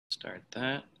Start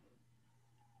that.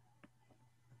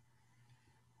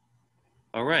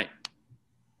 All right.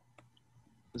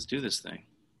 Let's do this thing.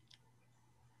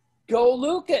 Go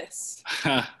Lucas.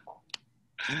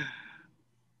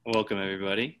 Welcome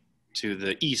everybody to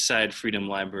the Eastside Freedom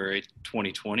Library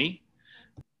 2020.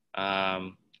 My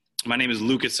name is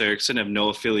Lucas Erickson. I have no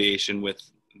affiliation with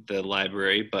the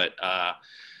library, but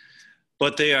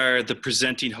they are the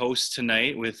presenting hosts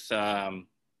tonight with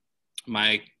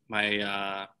my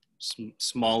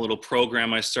small little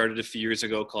program I started a few years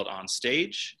ago called On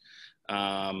Stage.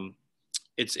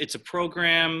 It's a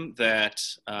program that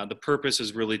the purpose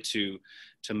is really to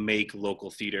make local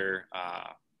theater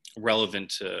relevant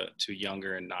to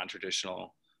younger and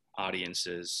non-traditional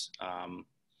audiences.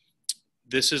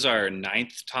 This is our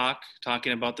 9th talk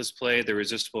talking about this play, The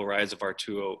Resistible Rise of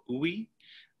Arturo.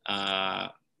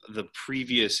 The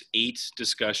previous 8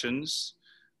 discussions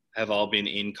have all been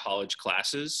in college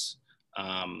classes,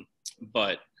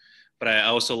 but I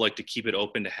also like to keep it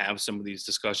open to have some of these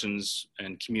discussions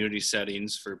and community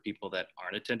settings for people that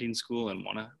aren't attending school and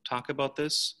want to talk about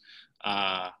this.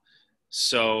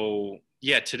 So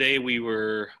yeah, today we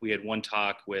had one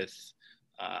talk with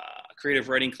a creative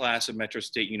writing class at Metro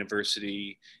State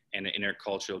University and an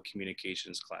intercultural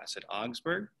communications class at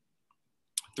Augsburg.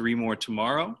 3 more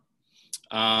tomorrow.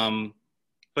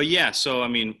 But yeah, so I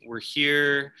mean, we're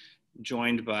here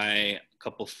joined by a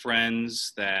couple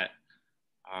friends that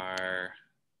are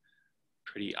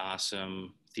pretty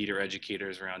awesome theater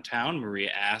educators around town, Maria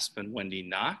Asp and Wendy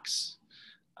Knox.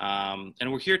 And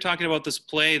we're here talking about this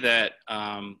play that,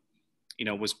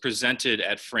 was presented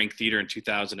at Frank Theater in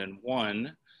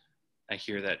 2001. I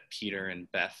hear that Peter and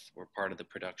Beth were part of the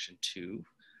production too.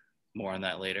 More on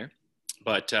that later.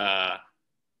 But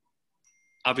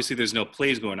obviously there's no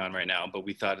plays going on right now, but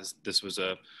we thought this was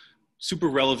a super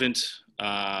relevant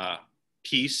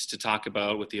piece to talk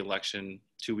about with the election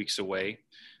 2 weeks away.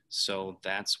 So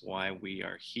that's why we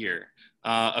are here.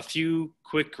 A few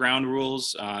quick ground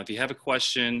rules. If you have a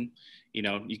question,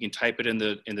 you can type it in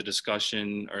the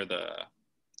discussion or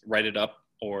write it up,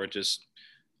 or just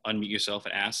unmute yourself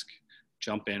and ask.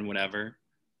 Jump in whenever.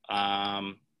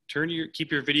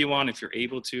 Keep your video on if you're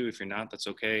able to. If you're not, that's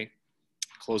okay.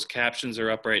 Closed captions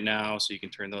are up right now, so you can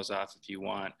turn those off if you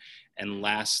want. And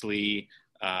lastly,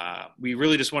 we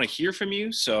really just want to hear from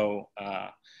you. So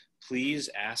please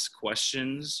ask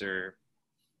questions or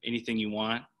anything you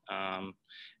want.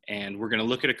 And we're going to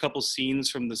look at a couple scenes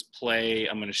from this play.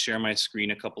 I'm going to share my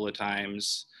screen a couple of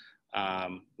times.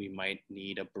 We might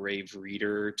need a brave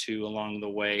reader or two along the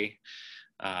way.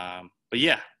 But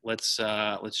yeah, let's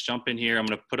jump in here. I'm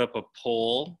going to put up a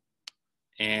poll,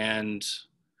 and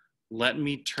let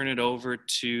me turn it over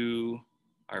to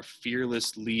our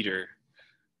fearless leader,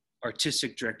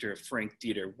 artistic director of Frank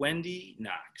Theater, Wendy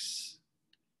Knox.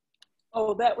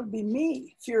 Oh, that would be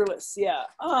me, fearless, yeah.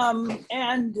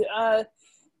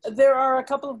 There are a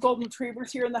couple of golden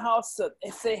retrievers here in the house, so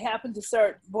if they happen to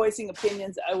start voicing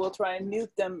opinions, I will try and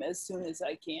mute them as soon as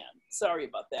I can. Sorry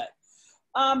about that.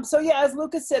 So yeah, as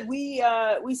Lucas said, we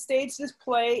staged this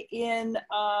play in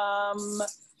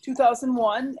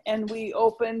 2001, and we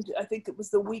opened, I think it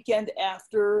was the weekend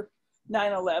after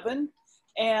 9/11.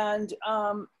 And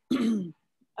I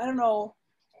don't know,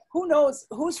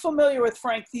 who's familiar with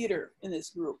Frank Theater in this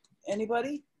group?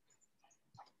 Anybody?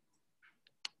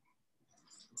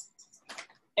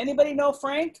 Anybody know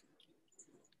Frank?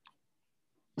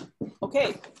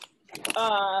 Okay.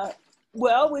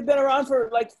 Well, we've been around for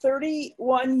like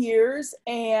 31 years,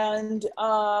 and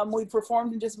we've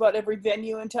performed in just about every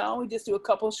venue in town. We just do a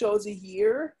couple shows a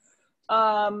year.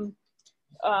 Arturo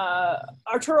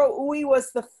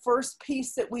was the first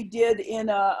piece that we did in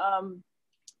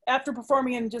after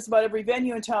performing in just about every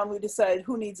venue in town, we decided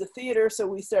who needs a theater, so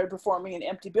we started performing in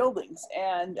empty buildings.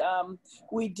 And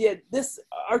we did this.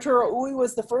 Arturo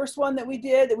was the first one that we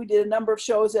did. We did a number of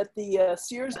shows at the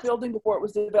Sears building before it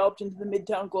was developed into the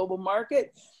Midtown Global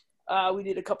Market. We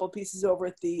did a couple of pieces over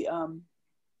at the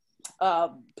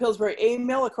Pillsbury A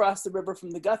Mill across the river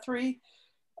from the Guthrie,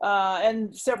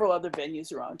 and several other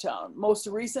venues around town. Most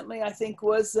recently, I think,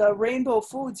 was Rainbow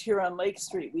Foods here on Lake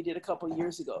Street. We did a couple of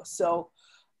years ago. So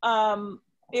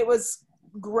it was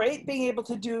great being able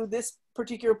to do this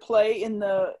particular play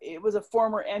it was a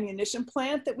former ammunition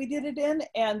plant that we did it in,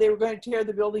 and they were going to tear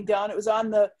the building down. It was on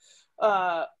the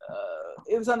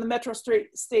Metro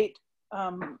State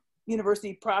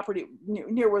University property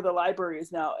near where the library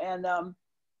is now. And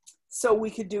so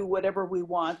we could do whatever we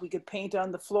want. We could paint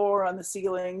on the floor, on the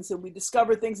ceilings, and we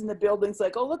discovered things in the buildings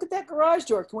like, oh, look at that garage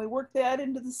door. Can we work that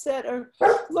into the set? Or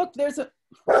look, there's a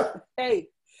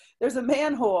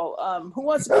manhole. Who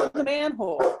wants to go in the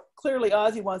manhole? clearly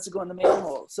Ozzy wants to go in the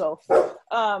manhole. So,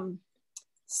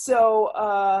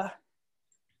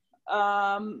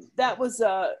 that was,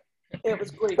 it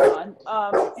was great fun.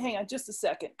 Hang on just a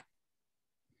second.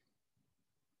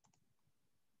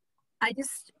 I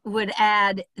just would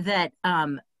add that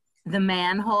the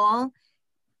manhole,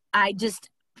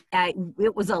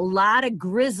 it was a lot of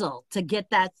grizzle to get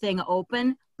that thing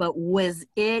open, but was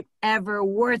it ever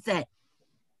worth it?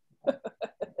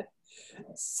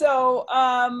 So,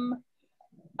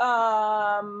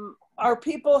 are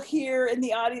people here in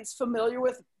the audience familiar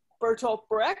with Bertolt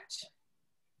Brecht?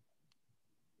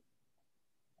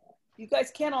 You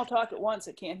guys can't all talk at once.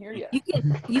 I can't hear you.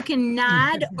 You can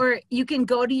nod, or you can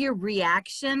go to your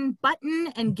reaction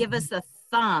button and give us a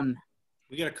thumb.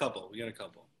 We got a couple.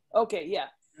 Okay, yeah.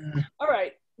 All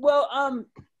right. Well,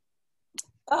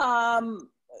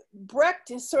 Brecht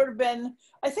has sort of been,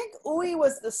 I think Uwe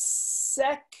was the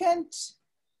second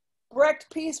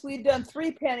Brecht piece. We'd done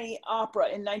Threepenny Opera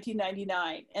in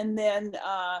 1999, and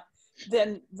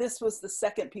then this was the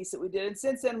second piece that we did. And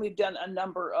since then, we've done a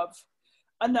number of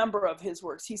his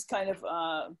works. He's kind of,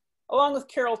 along with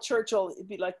Carol Churchill, it'd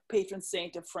be like patron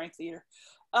saint of Frank Theater.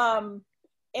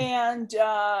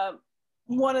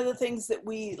 One of the things that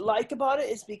we like about it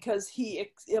is because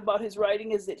about his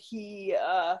writing is that he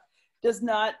does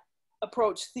not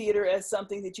approach theater as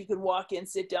something that you could walk in,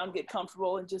 sit down, get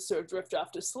comfortable, and just sort of drift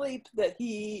off to sleep. That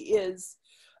he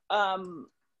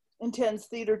intends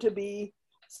theater to be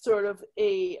sort of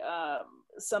a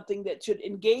something that should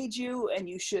engage you, and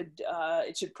you should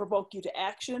it should provoke you to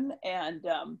action. And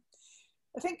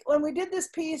I think when we did this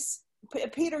piece,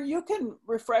 Peter, you can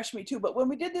refresh me too, but when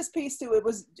we did this piece too, it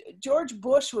was George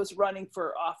Bush was running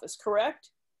for office,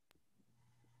 correct?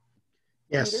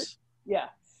 Yes. Peter? Yeah.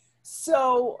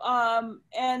 So,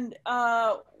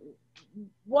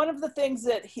 one of the things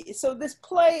that so this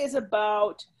play is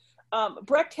about,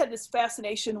 Brecht had this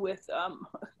fascination with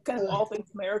kind of all things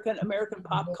American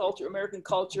pop culture, American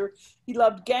culture. He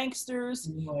loved gangsters.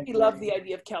 He loved the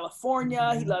idea of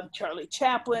California. He loved Charlie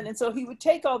Chaplin. And so he would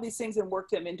take all these things and work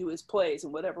them into his plays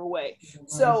in whatever way.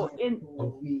 So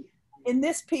in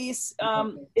this piece,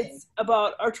 it's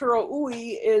about Arturo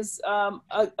Ui is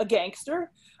a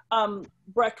gangster.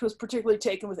 Brecht was particularly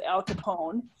taken with Al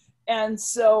Capone. And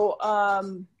so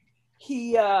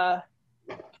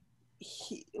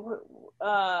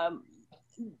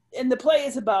and the play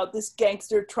is about this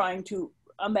gangster trying to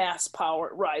amass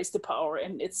power, rise to power,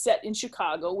 and it's set in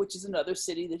Chicago, which is another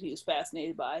city that he was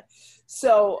fascinated by.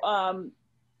 So,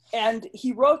 and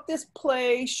he wrote this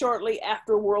play shortly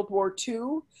after World War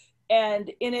II, and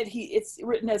in it, it's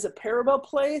written as a parable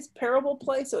play,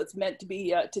 so it's meant to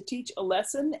be to teach a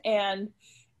lesson, and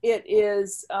it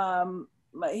is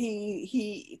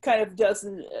he kind of does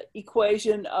an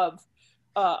equation of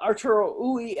Arturo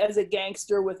Ui as a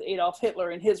gangster with Adolf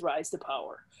Hitler and his rise to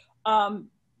power.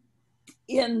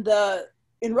 In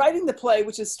writing the play,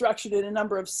 which is structured in a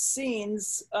number of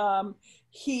scenes,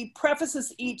 he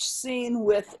prefaces each scene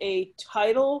with a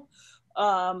title,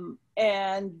 and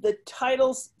the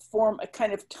titles form a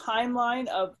kind of timeline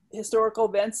of historical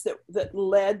events that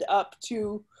led up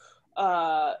to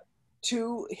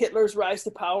Hitler's rise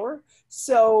to power.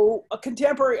 So a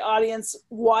contemporary audience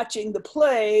watching the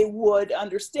play would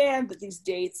understand that these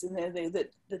dates and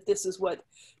that this is what,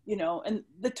 and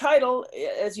the title,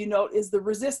 as you note, is The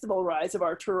Resistible Rise of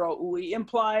Arturo Ui,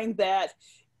 implying that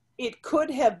it could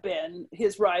have been,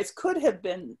 his rise could have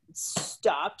been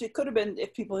stopped. It could have been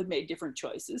if people had made different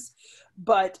choices.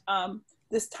 But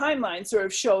this timeline sort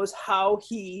of shows how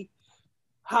he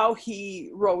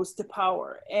rose to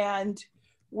power. And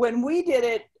when we did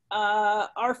it,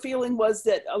 our feeling was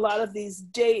that a lot of these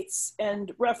dates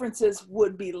and references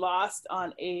would be lost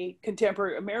on a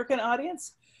contemporary American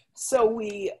audience. So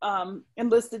we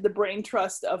enlisted the brain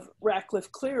trust of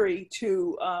Ratcliffe Cleary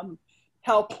to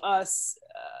help us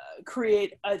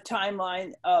create a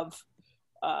timeline of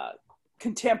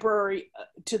contemporary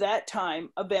to that time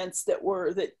events that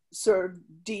sort of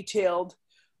detailed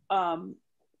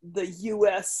the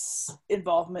U.S.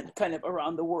 involvement kind of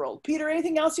around the world. Peter,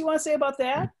 anything else you want to say about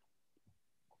that?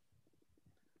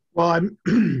 Well,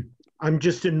 I'm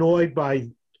just annoyed by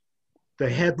the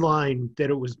headline that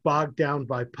it was bogged down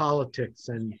by politics,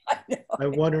 and I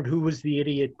wondered who was the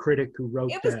idiot critic who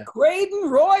wrote that. It was Graydon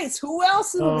Royce. Who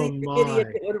else is the idiot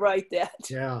that would write that?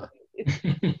 Yeah,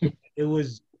 it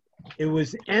was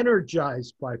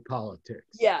energized by politics.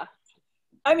 Yeah.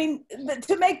 I mean,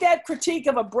 to make that critique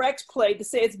of a Brecht play, to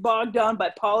say it's bogged down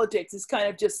by politics is kind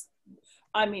of just,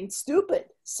 stupid.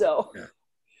 So, yeah.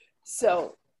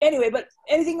 So anyway, but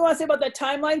anything you want to say about that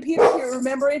timeline, Peter? Do you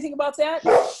remember anything about that?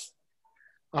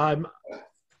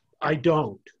 I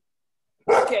don't.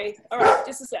 Okay, all right,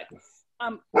 just a second.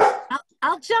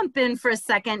 I'll jump in for a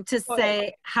second to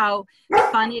say how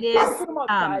fun it is. Put them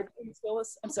outside, please,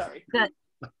 Phyllis. I'm sorry.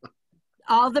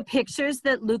 All the pictures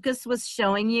that Lucas was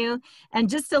showing you, and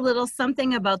just a little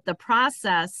something about the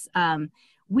process.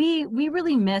 We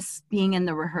really miss being in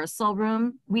the rehearsal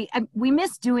room. We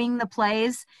miss doing the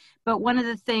plays, but one of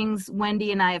the things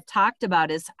Wendy and I have talked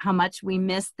about is how much we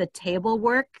miss the table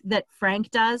work that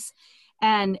Frank does.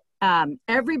 And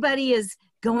everybody is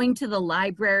going to the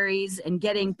libraries and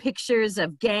getting pictures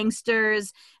of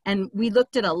gangsters. And we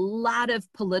looked at a lot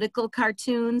of political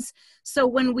cartoons. So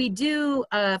when we do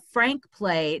a Frank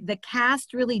play, the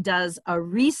cast really does a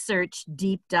research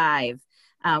deep dive,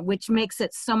 which makes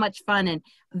it so much fun. And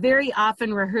very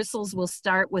often rehearsals will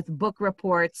start with book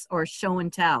reports or show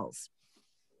and tells.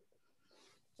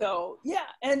 So yeah,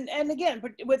 and again,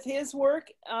 with his work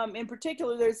in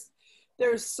particular,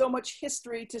 there's so much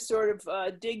history to sort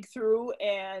of dig through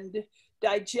and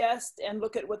digest and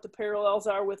look at what the parallels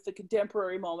are with the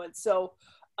contemporary moment. So,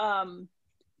 and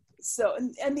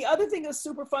the other thing that's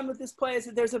super fun with this play is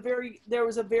that there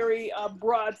was a very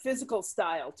broad physical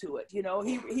style to it. You know,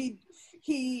 he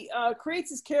creates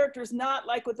his characters not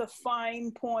like with a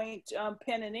fine point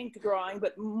pen and ink drawing,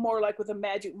 but more like with a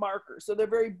magic marker. So they're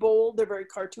very bold, they're very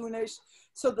cartoonish.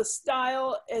 So the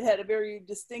style, it had a very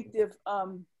distinctive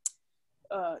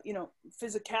you know,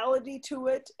 physicality to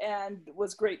it, and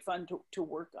was great fun to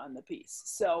work on the piece.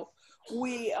 So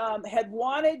we had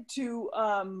wanted to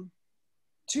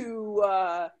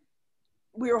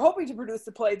we were hoping to produce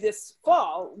the play this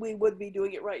fall. We would be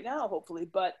doing it right now, hopefully,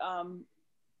 but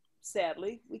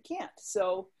sadly we can't.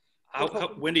 So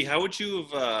Wendy, how would you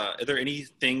have, are there any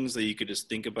things that you could just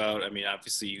think about? I mean,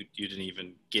 obviously you didn't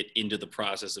even get into the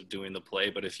process of doing the play,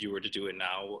 but if you were to do it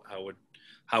now,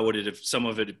 how would it, if some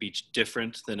of it be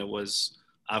different than it was?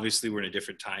 Obviously we're in a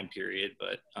different time period,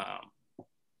 but I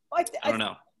don't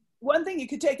know. One thing, you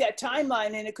could take that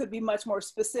timeline and it could be much more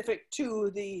specific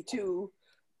to the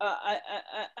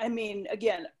I mean,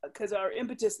 again, because our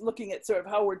impetus looking at sort of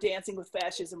how we're dancing with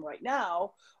fascism right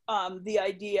now, the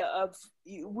idea of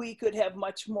we could have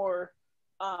much more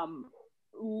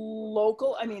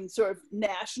local, I mean, sort of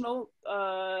national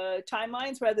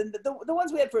timelines rather than the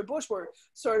ones we had for Bush were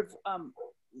sort of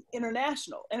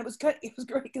international. And it was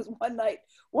great because one night,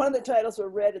 one of the titles were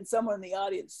read and someone in the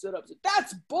audience stood up and said,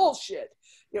 "That's bullshit."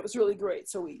 It was really great.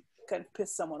 So we kind of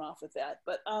pissed someone off with that.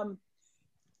 But,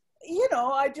 you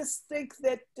know, I just think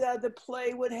that the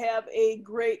play would have a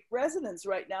great resonance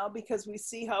right now because we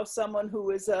see how someone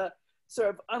who is a sort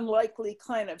of unlikely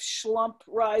kind of schlump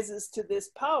rises to this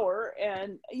power.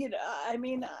 And, you know, I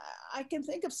mean, I can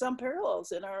think of some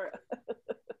parallels in our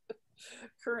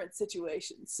current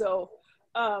situation. So,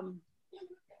 I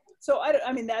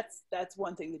mean, that's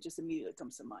one thing that just immediately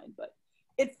comes to mind, but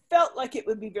it felt like it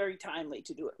would be very timely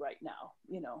to do it right now,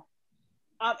 you know.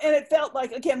 And it felt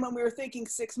like, again, when we were thinking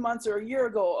 6 months or a year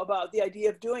ago about the idea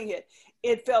of doing it,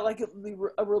 it felt like it would be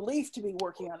a relief to be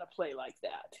working on a play like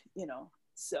that, you know.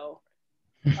 So,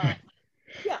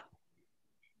 yeah.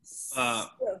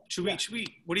 Should we,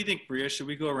 what do you think, Bria? Should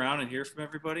we go around and hear from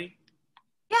everybody?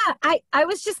 Yeah, I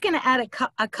was just going to add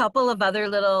a couple of other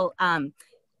little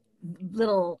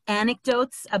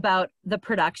anecdotes about the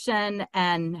production,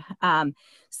 and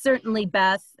certainly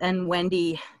Beth and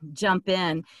Wendy jump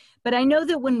in. But I know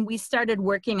that when we started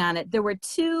working on it, there were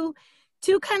two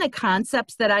kind of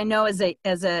concepts that I know as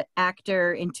a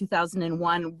actor in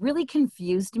 2001 really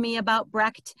confused me about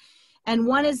Brecht. And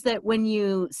one is that when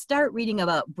you start reading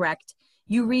about Brecht,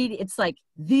 you read it's like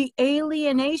the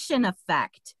alienation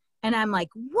effect. And I'm like,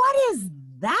 what is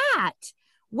that?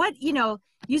 What, you know,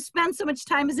 you spend so much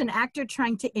time as an actor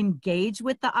trying to engage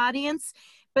with the audience,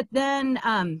 but then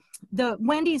the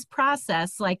Wendy's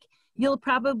process, like you'll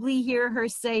probably hear her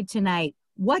say tonight,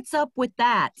 what's up with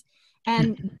that?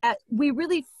 And we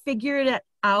really figured it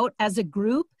out as a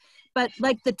group, but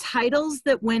like the titles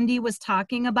that Wendy was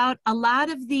talking about, a lot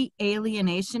of the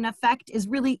alienation effect is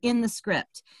really in the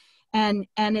script. And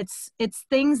it's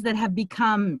things that have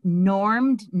become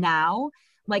normed now,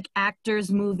 like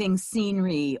actors moving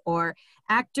scenery or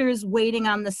actors waiting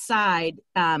on the side,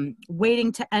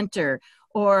 waiting to enter,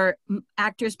 or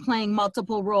actors playing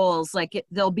multiple roles. Like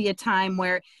there'll be a time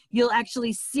where you'll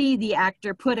actually see the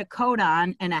actor put a coat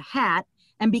on and a hat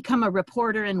and become a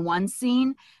reporter in one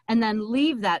scene, and then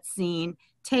leave that scene,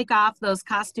 take off those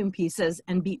costume pieces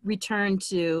and return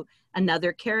to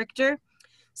another character.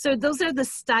 So those are the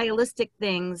stylistic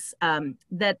things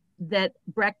that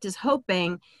Brecht is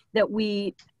hoping that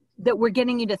we're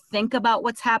getting you to think about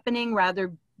what's happening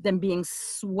rather them being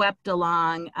swept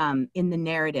along in the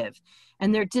narrative.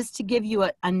 And they're just to give you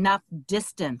enough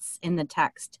distance in the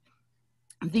text.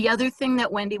 The other thing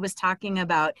that Wendy was talking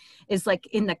about is like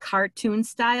in the cartoon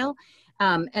style.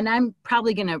 And I'm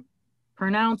probably going to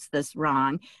pronounce this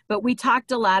wrong, but we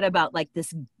talked a lot about like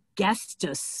this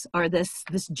gestus, or this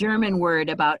German word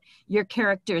about your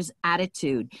character's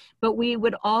attitude. But we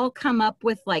would all come up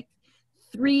with like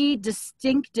 3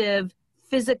 distinctive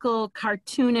physical,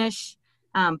 cartoonish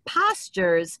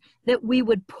postures that we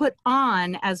would put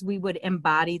on as we would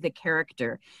embody the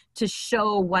character to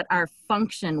show what our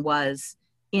function was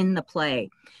in the play.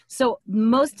 So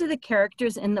most of the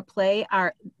characters in the play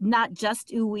are not just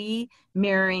ooey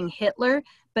mirroring Hitler,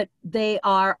 but they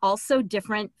are also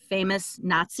different famous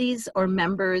Nazis or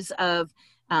members of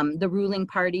the ruling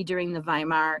party during the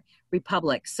Weimar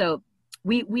Republic. So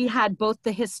we had both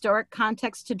the historic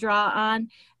context to draw on,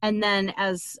 and then,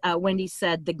 as Wendy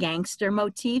said, the gangster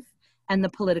motif and the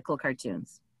political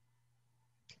cartoons.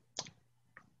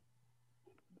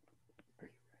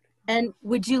 And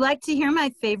would you like to hear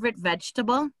my favorite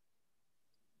vegetable?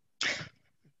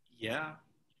 Yeah.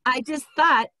 I just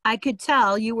thought I could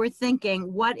tell you were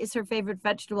thinking, what is her favorite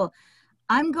vegetable?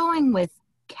 I'm going with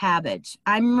cabbage.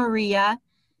 I'm Maria,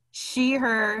 she,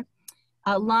 her,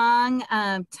 a long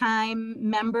time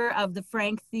member of the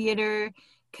Frank Theater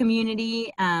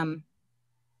community.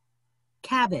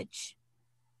 Cabbage.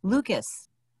 Lucas.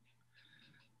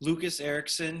 Lucas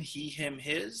Erickson, he, him,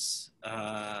 his.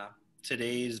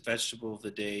 Today's vegetable of the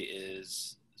day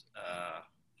is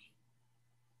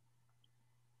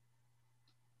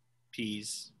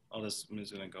peas. I'm just going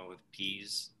to go with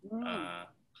peas.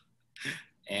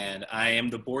 And I am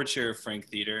the board chair of Frank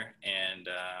Theater, and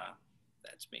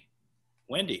that's me.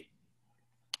 Wendy.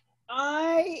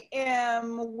 I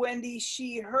am Wendy,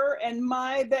 she, her, and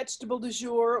my vegetable du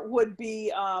jour would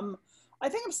be, I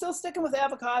think I'm still sticking with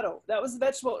avocado. That was the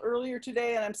vegetable earlier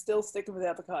today, and I'm still sticking with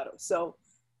avocado. So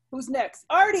who's next?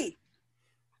 Artie.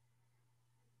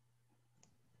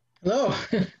 Hello.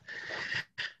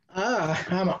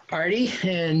 I'm Artie,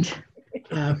 and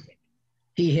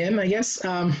he, him, I guess.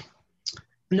 No,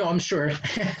 I'm sure.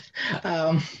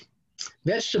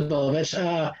 Vegetable.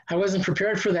 I wasn't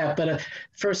prepared for that, but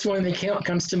first one that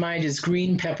comes to mind is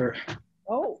green pepper.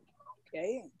 Oh,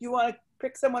 okay. You want to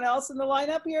pick someone else in the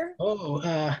lineup here?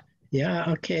 Oh,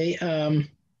 yeah, okay.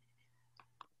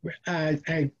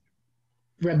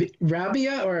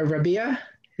 Rabia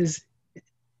is.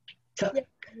 Yeah,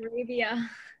 Arabia.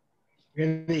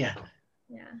 Rabia.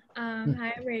 Yeah.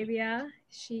 Hi, Arabia.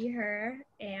 She, her,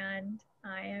 and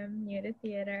I am new to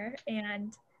theater.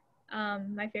 And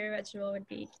my favorite vegetable would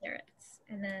be carrots.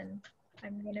 And then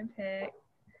I'm gonna pick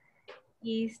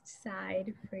East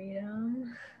Side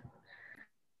Freedom.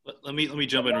 Let me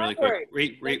jump in really quick.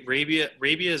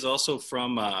 Rabia is also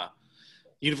from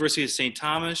University of St.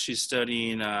 Thomas. She's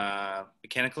studying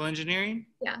mechanical engineering.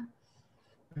 Yeah.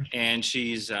 And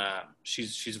she's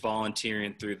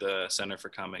volunteering through the Center for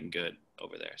Common Good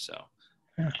over there. So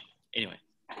anyway.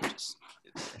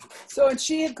 So, and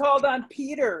she had called on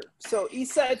Peter. So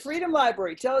East Side Freedom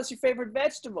Library, tell us your favorite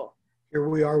vegetable. Here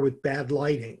we are with bad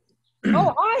lighting.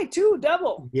 Oh, hi, two,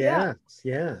 double. Yes,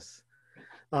 yeah.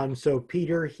 Yes. So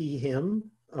Peter, he, him,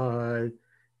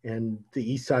 and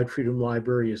the East Side Freedom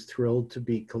Library is thrilled to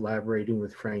be collaborating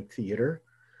with Frank Theater.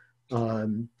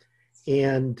 And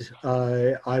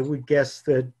I would guess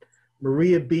that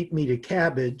Maria beat me to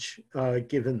cabbage,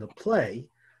 given the play,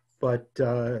 but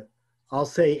I'll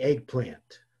say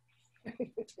eggplant.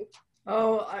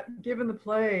 Oh, given the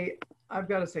play, I've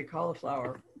got to say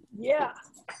cauliflower. Yeah.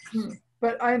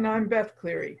 But I'm Beth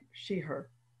Cleary, she, her.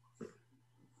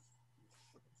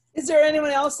 Is there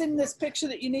anyone else in this picture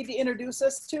that you need to introduce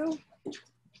us to?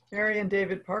 Mary and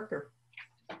David Parker.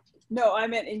 No, I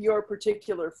meant in your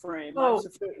particular frame. Oh,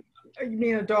 you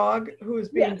mean a dog who is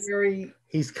being very...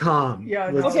 He's calm. Yeah.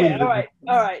 Okay, all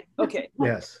right, okay.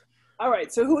 Yes. All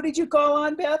right, so who did you call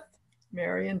on, Beth?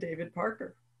 Mary and David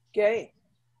Parker. Okay.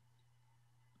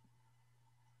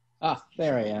 Ah,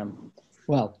 there I am.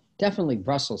 Well, definitely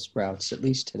Brussels sprouts, at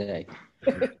least today.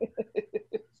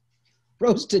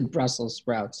 Roasted Brussels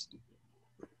sprouts.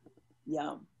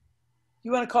 Yum.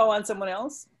 You want to call on someone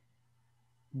else?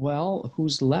 Well,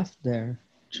 who's left there?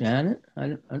 Janet?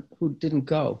 Who didn't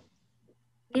go?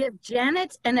 We have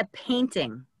Janet and a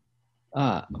painting.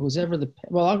 Who's ever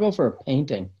well, I'll go for a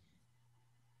painting.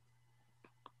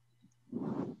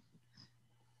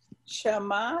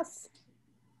 Chamath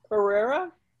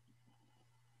Pereira?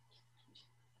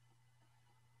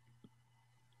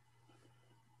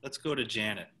 Let's go to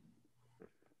Janet.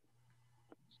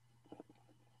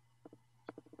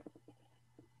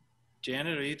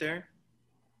 Janet, are you there?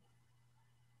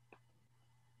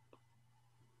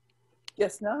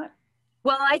 Guess not.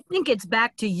 Well, I think it's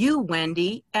back to you,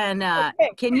 Wendy. And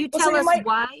Okay. can you Well, so tell you us might-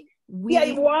 why?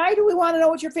 Yeah, why do we want to know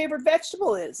what your favorite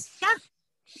vegetable is? Yeah.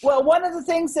 Well, one of the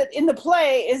things that in the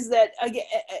play is that,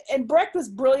 and Brecht was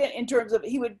brilliant in terms of,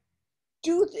 he would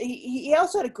do, he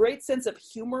also had a great sense of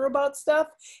humor about stuff,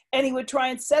 and he would try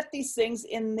and set these things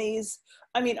in these,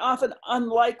 I mean, often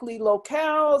unlikely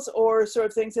locales or sort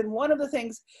of things. And one of the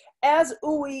things, as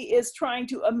Uwe is trying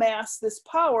to amass this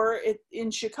power in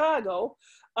Chicago,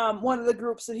 one of the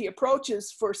groups that he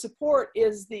approaches for support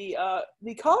is the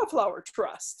Cauliflower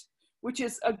Trust, which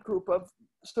is a group of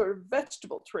sort of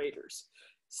vegetable traders.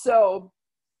 So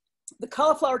the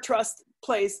Cauliflower Trust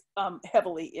plays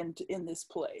heavily in this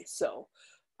play. So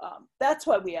that's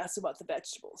why we asked about the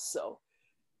vegetables. So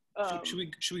should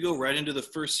we go right into the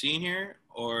first scene here,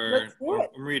 or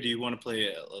Maria, do you want to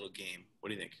play a little game? What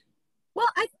do you think? Well,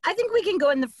 I think we can go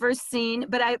in the first scene,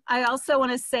 but I also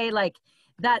want to say, like,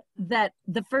 that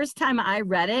the first time I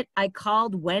read it, I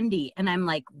called Wendy and I'm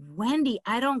like, Wendy,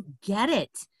 I don't get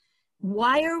it.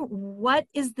 What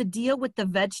is the deal with the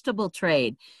vegetable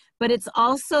trade? But it's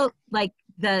also like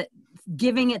the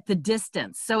giving it the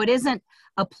distance. So it isn't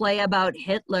a play about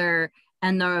Hitler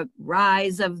and the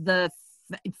rise of the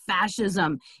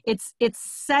fascism. It's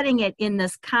setting it in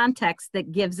this context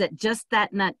that gives it just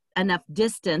that not enough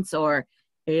distance or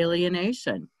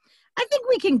alienation. I think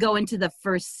we can go into the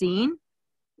first scene.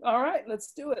 All right,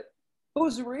 let's do it.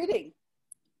 Who's reading?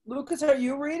 Lucas, are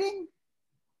you reading?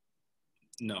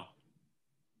 No.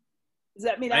 Does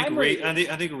that mean I'm reading?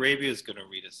 I think Arabia is going to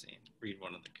read a scene. Read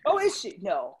one of the characters. Oh, is she?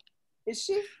 No. Is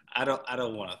she? I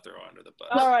don't want to throw her under the bus.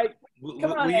 All right.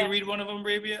 Come on, will you read one of them,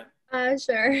 Arabia?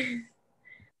 Sure.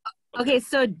 Okay,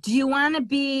 so do you want to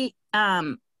be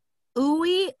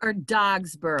Uwe or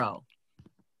Dogsborough?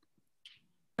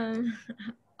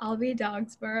 I'll be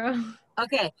Dogsborough.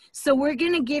 Okay, so we're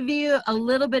going to give you a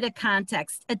little bit of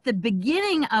context. At the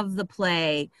beginning of the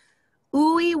play,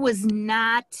 Uwe was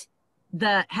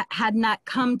had not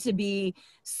come to be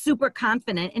super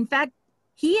confident. In fact,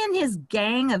 he and his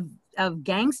gang of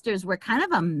gangsters were kind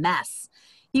of a mess.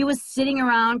 He was sitting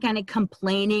around kind of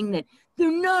complaining that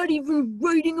they're not even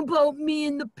writing about me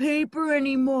in the paper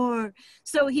anymore.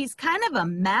 So he's kind of a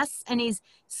mess, and he's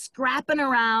scrapping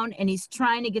around, and he's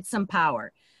trying to get some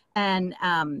power. And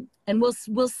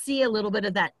we'll see a little bit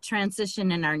of that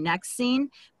transition in our next scene.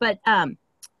 But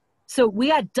so we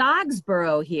got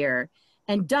Dogsborough here,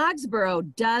 and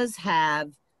Dogsborough does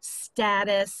have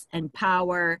status and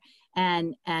power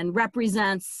and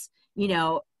represents, you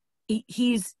know,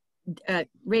 he's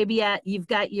Rabia, you've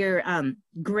got your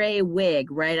gray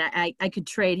wig, right? I could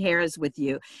trade hairs with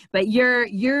you, but you're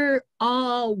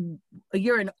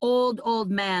an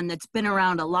old man that's been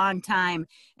around a long time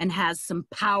and has some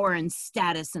power and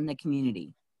status in the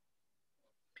community.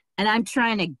 And I'm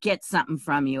trying to get something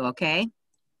from you, okay?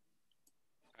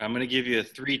 I'm going to give you a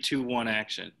 3, 2, 1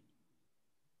 action.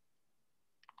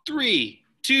 3,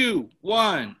 2,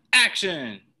 1,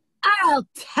 action. I'll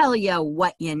tell you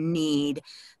what you need.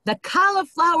 The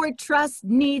Cauliflower Trust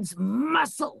needs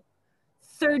muscle.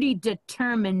 30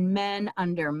 determined men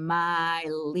under my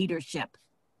leadership.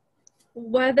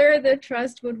 Whether the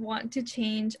trust would want to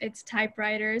change its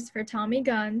typewriters for Tommy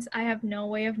guns, I have no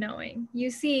way of knowing.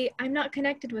 You see, I'm not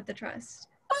connected with the trust.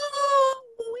 Oh,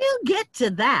 we'll get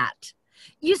to that.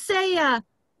 You say,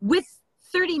 with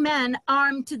 30 men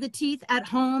armed to the teeth at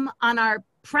home on our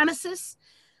premises,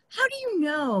 how do you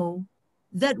know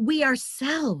that we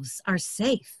ourselves are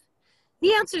safe?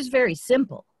 The answer is very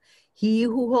simple. He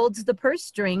who holds the purse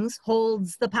strings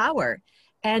holds the power,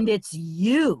 and it's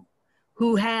you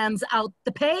who hands out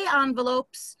the pay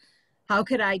envelopes. How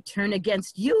could I turn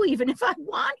against you even if I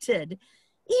wanted?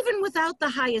 Even without the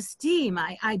high esteem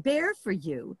I bear for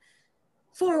you.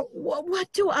 For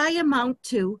what do I amount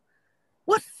to?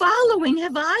 What following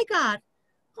have I got?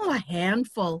 Oh, a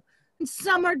handful. And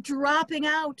some are dropping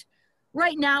out.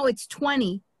 Right now it's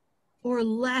 20 or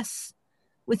less.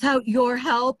 Without your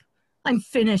help, I'm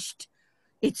finished.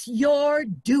 It's your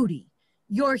duty,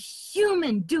 your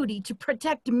human duty, to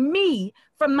protect me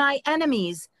from my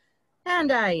enemies.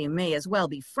 And I may as well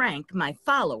be frank, my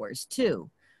followers too.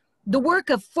 The work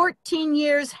of 14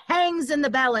 years hangs in the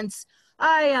balance.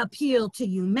 I appeal to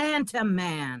you man to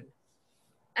man.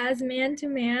 As man to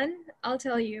man, I'll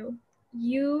tell you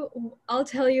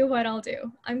what I'll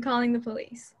do. I'm calling the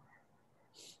police.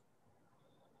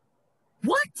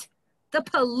 What? The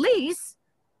police?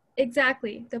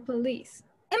 Exactly, the police.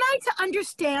 Am I to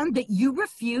understand that you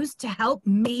refuse to help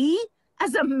me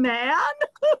as a man?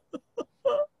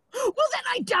 Well,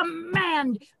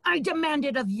 then I demand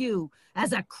it of you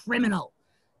as a criminal,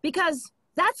 because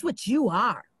that's what you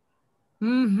are.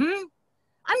 Mm-hmm.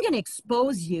 I'm going to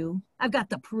expose you. I've got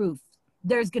the proof.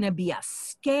 There's going to be a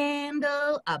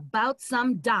scandal about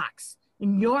some docks,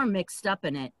 and you're mixed up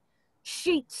in it.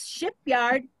 Sheets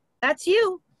Shipyard, that's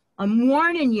you. I'm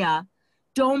warning ya.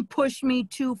 Don't push me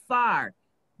too far.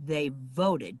 They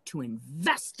voted to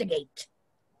investigate.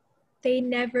 They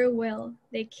never will.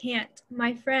 They can't.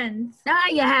 My friends. Ah,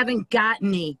 you haven't got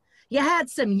any. You had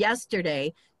some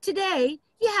yesterday. Today,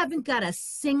 you haven't got a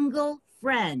single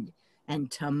friend.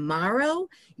 And tomorrow,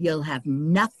 you'll have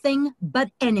nothing but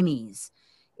enemies.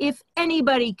 If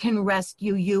anybody can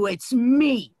rescue you, it's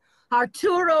me.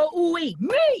 Arturo Ui.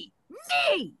 Me!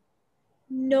 Me!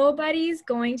 Nobody's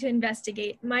going to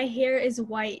investigate. My hair is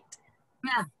white.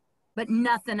 Yeah, but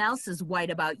nothing else is white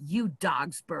about you,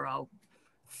 Dogsboro.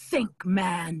 Think,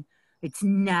 man. It's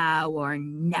now or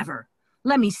never.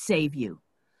 Let me save you.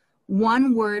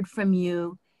 One word from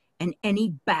you, and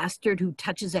any bastard who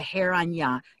touches a hair on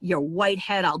your white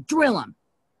head, I'll drill him.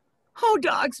 Oh,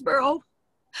 Dogsboro,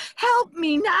 help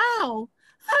me now.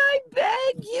 I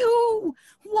beg you.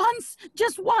 Once,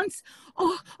 just once.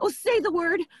 Oh, say the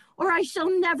word, or I shall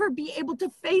never be able to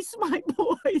face my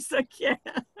boys again.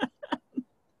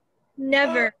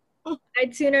 Never.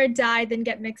 I'd sooner die than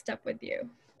get mixed up with you.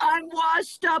 I'm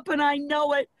washed up and I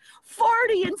know it.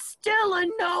 40 and still a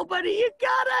nobody. You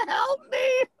gotta help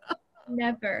me.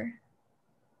 Never.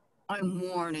 I'm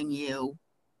warning you.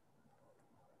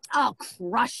 I'll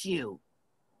crush you.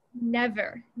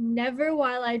 Never. Never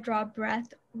while I draw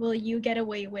breath will you get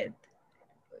away with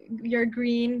your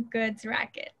green goods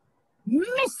racket.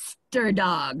 Mr.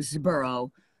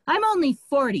 Dogsboro, I'm only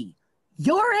 40.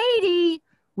 You're 80.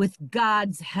 With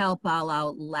God's help, I'll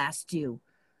outlast you.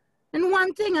 And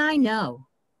one thing I know,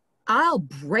 I'll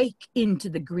break into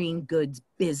the green goods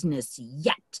business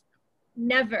yet.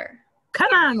 Never.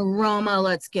 Come on, Roma,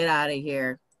 let's get out of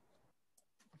here.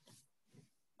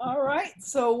 All right,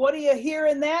 so what do you hear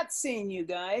in that scene, you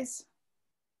guys?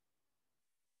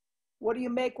 What do you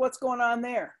make, what's going on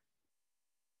there?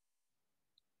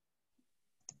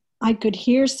 I could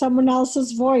hear someone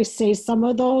else's voice say some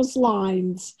of those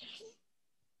lines.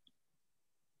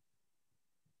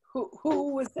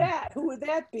 Who was that? Who would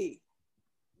that be?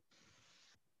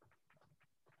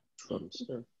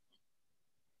 Trumpster.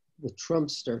 The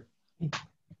Trumpster.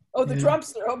 Oh, the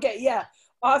Trumpster. Okay, yeah.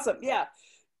 Awesome. Yeah.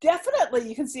 Definitely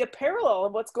you can see a parallel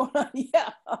of what's going on.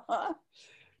 Yeah. Uh-huh.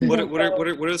 What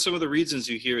are some of the reasons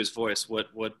you hear his voice?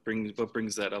 What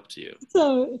brings that up to you?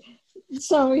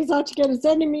 So he's out to get his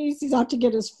enemies, he's out to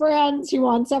get his friends, he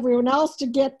wants everyone else to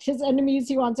get his enemies,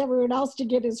 he wants everyone else to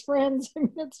get his friends. I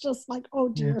mean, it's just like, oh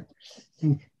dear.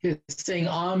 Yeah. He's saying,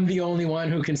 I'm the only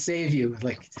one who can save you.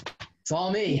 Like, it's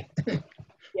all me.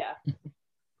 Yeah.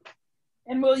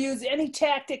 And will use any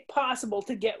tactic possible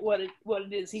to get what it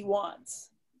is he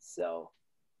wants. So,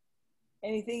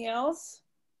 anything else?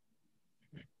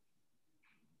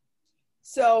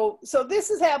 So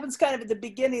this happens kind of at the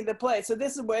beginning of the play. So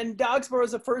this is when Dogsboro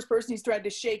is the first person. He's trying to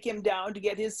shake him down to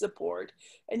get his support.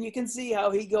 And you can see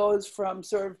how he goes from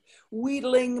sort of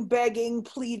wheedling, begging,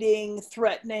 pleading,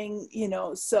 threatening, you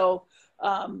know, so,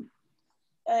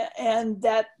 and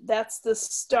that's the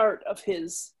start of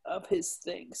his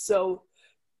thing. So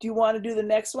do you want to do the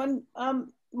next one,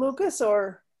 Lucas,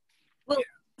 or? Well,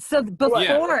 so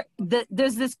before,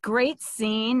 there's this great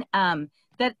scene,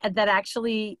 that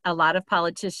actually a lot of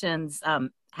politicians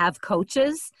have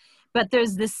coaches, but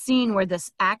there's this scene where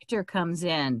this actor comes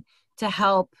in to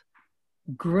help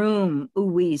groom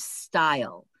Uwe's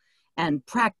style and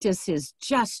practice his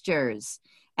gestures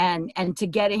and to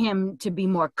get him to be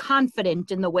more confident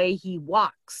in the way he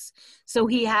walks. So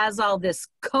he has all this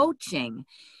coaching.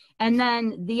 And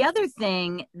then the other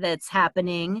thing that's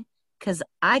happening, because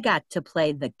I got to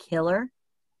play the killer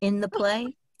in the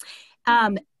play,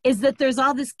 is that there's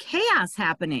all this chaos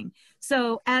happening.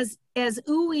 So as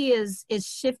Uwe is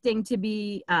shifting to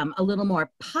be a little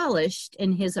more polished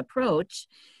in his approach,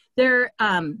 they're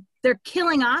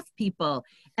killing off people.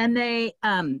 And they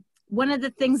one of the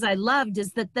things I loved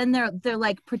is that then they're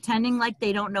like pretending like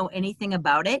they don't know anything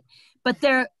about it, but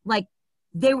they're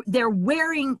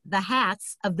wearing the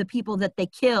hats of the people that they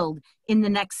killed in the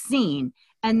next scene,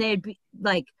 and they'd be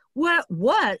like,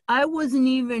 what? I wasn't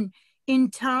even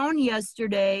in town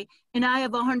yesterday, and I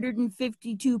have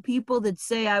 152 people that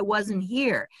say I wasn't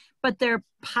here. But they're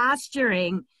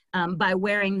posturing by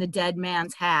wearing the dead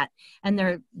man's hat,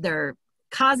 and they're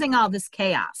causing all this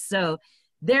chaos. So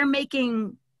they're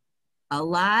making a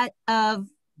lot of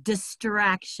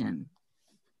distraction.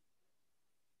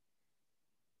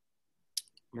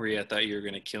 Maria, I thought you were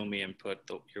going to kill me and put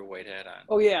your white hat on.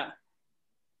 Oh, yeah.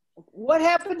 What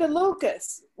happened to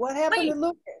Lucas? What happened to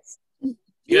Lucas?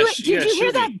 Yes, Did you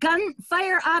hear that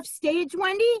gunfire off stage,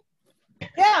 Wendy?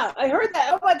 Yeah, I heard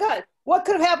that. Oh my God. What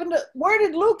could have happened to, where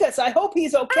did Lucas? I hope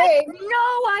he's okay. I have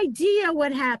no idea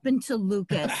what happened to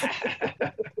Lucas.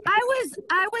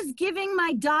 I was giving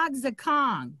my dogs a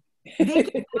Kong. They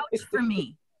can vouch for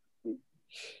me.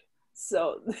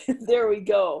 So there we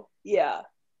go. Yeah.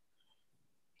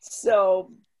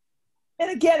 So,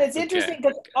 and again, it's interesting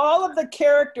because all of the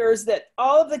characters that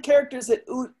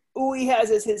Uwe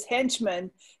has as his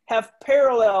henchmen have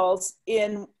parallels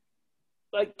in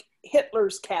like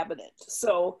Hitler's cabinet.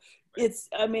 So it's,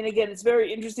 I mean, again, it's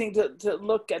very interesting to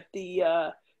look at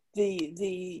the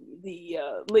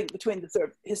link between the sort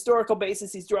of historical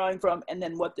basis he's drawing from and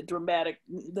then what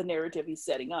the narrative he's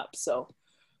setting up. So,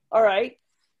 all right.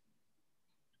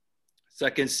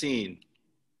 Second scene.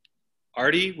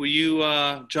 Artie, will you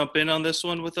jump in on this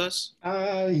one with us?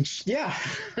 Yeah.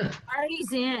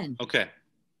 Artie's in. Okay.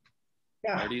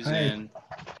 Yeah. Artie's in.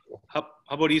 How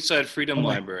about Eastside Freedom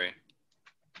Library?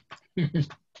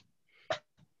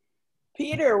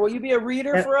 Peter, will you be a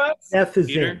reader for us? Beth is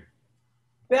Peter? in.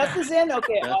 Beth is in?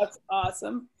 Okay, Beth?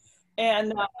 awesome.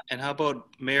 And how about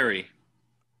Mary?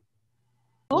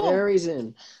 Mary's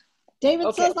in.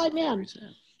 David says I'm in.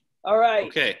 All right.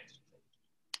 Okay.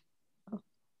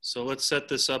 So let's set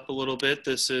this up a little bit.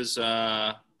 This is,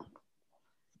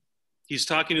 he's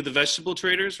talking to the vegetable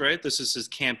traders, right? This is his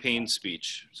campaign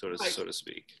speech, so to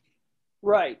speak.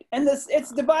 Right. And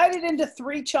it's divided into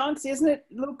 3 chunks, isn't it,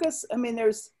 Lucas? I mean,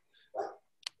 there's...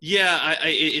 Yeah,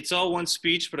 it's all one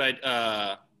speech, but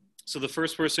so the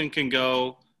first person can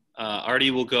go,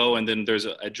 Artie will go, and then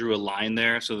I drew a line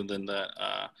there, so then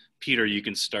Peter, you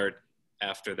can start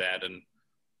after that, and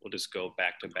we'll just go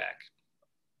back to back.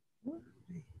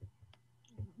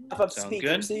 Sound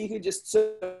good? So you could just...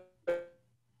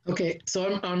 Okay,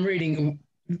 so I'm reading,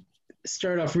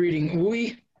 start off reading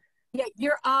Uwe. Yeah,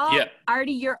 you're all,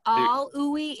 Artie, you're all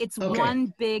Uwe. It's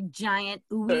one big giant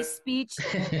Uwe speech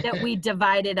that we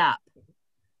divided up.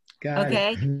 Got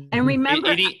okay? It. And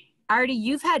remember, Artie,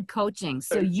 you've had coaching,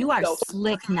 so you are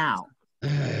slick now.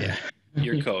 Yeah,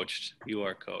 you're coached. You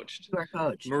are coached. You are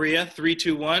coached. Maria, 3,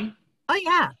 2, 1. Oh,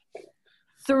 yeah.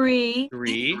 3,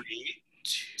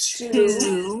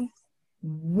 2,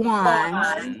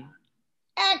 1.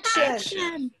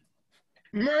 Action.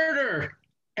 Murder,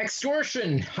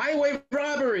 extortion, highway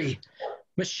robbery,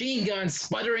 machine guns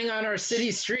sputtering on our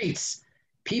city streets,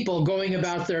 people going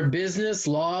about their business,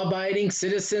 law-abiding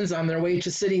citizens on their way to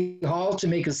City Hall to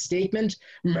make a statement,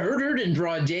 murdered in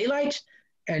broad daylight.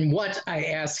 And what, I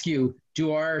ask you,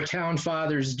 do our town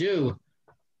fathers do?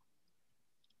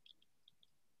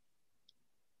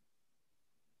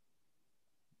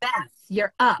 Beth,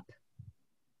 you're up.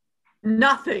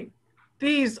 Nothing.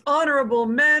 These honorable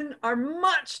men are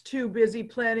much too busy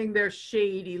planning their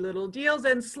shady little deals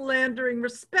and slandering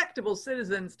respectable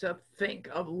citizens to think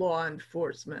of law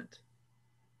enforcement.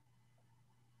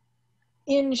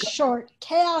 In short,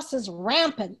 chaos is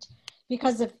rampant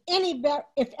because if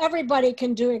everybody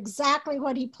can do exactly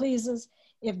what he pleases,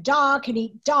 if dog can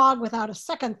eat dog without a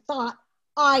second thought,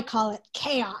 I call it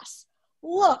chaos.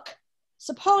 Look,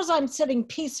 suppose I'm sitting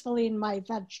peacefully in my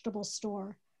vegetable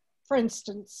store, for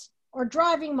instance, or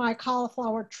driving my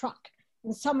cauliflower truck,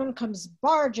 and someone comes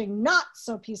barging not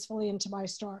so peacefully into my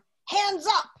store, hands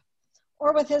up,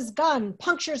 or with his gun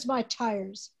punctures my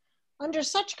tires. Under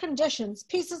such conditions,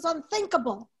 peace is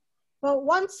unthinkable. But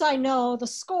once I know the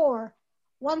score,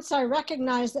 once I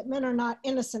recognize that men are not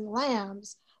innocent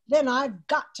lambs, then I've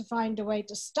got to find a way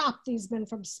to stop these men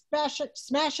from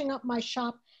smashing up my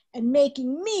shop and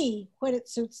making me, when it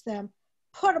suits them,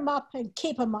 put them up and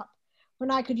keep them up, when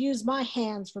I could use my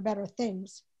hands for better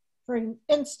things. For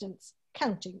instance,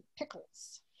 counting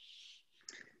pickles.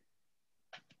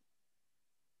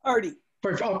 Artie.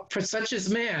 For such as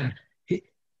man,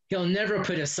 he'll never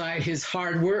put aside his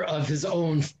hard work of his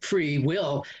own free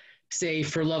will, say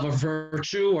for love of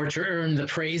virtue or to earn the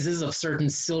praises of certain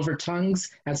silver tongues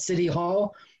at City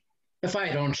Hall. If I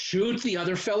don't shoot, the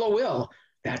other fellow will.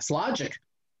 That's logic.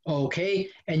 Okay,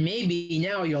 and maybe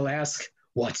now you'll ask,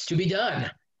 what's to be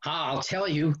done? I'll tell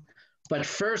you, but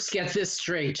first get this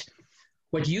straight.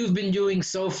 What you've been doing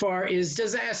so far is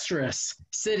disastrous,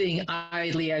 sitting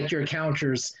idly at your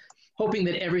counters, hoping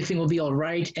that everything will be all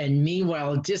right, and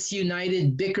meanwhile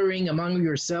disunited, bickering among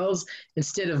yourselves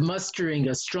instead of mustering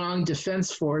a strong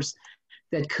defense force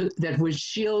that would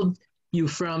shield you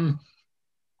from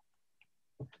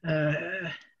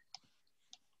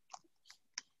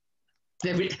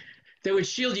that would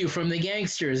shield you from the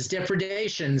gangsters'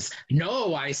 depredations.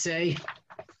 No, I say.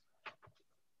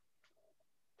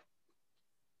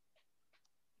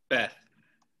 Beth.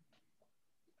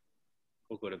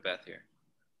 We'll go to Beth here.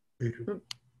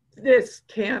 This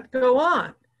can't go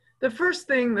on. The first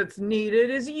thing that's needed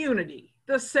is unity.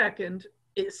 The second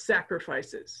is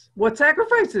sacrifices. What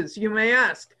sacrifices, you may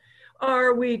ask?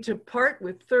 Are we to part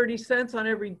with 30 cents on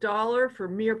every dollar for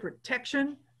mere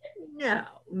protection? No,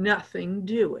 nothing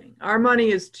doing. Our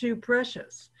money is too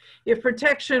precious. If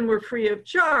protection were free of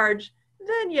charge,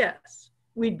 then yes,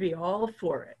 we'd be all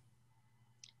for it.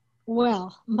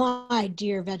 Well, my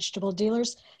dear vegetable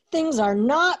dealers, things are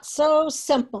not so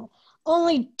simple.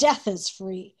 Only death is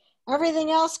free.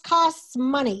 Everything else costs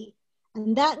money,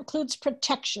 and that includes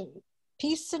protection,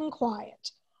 peace, and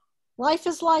quiet. Life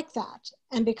is like that,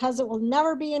 and because it will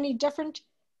never be any different,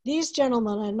 these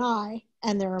gentlemen and I,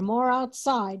 and there are more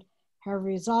outside, have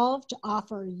resolved to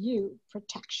offer you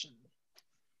protection.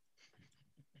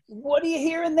 What do you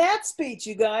hear in that speech,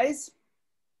 you guys?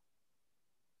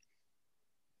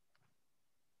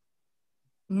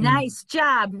 Nice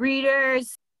job,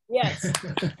 readers. Yes.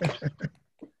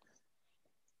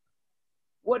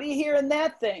 What do you hear in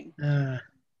that thing?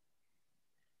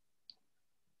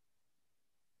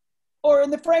 Or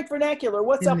in the Frank vernacular,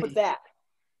 what's up with that?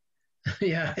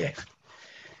 Yeah.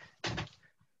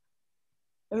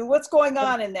 I mean, what's going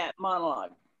on in that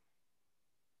monologue?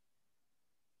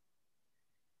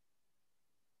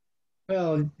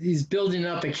 Well, he's building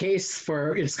up a case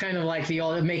for, it's kind of like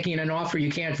making an offer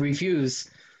you can't refuse.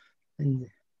 And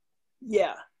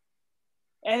yeah.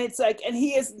 And it's like, and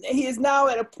he is now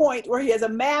at a point where he has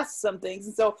amassed some things.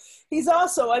 And so he's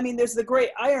also, I mean, there's the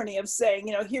great irony of saying,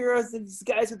 you know, here are these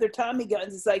guys with their Tommy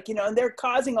guns. It's like, you know, and they're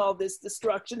causing all this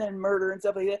destruction and murder and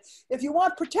stuff like that. If you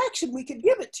want protection, we could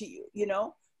give it to you, you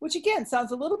know, which again,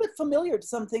 sounds a little bit familiar to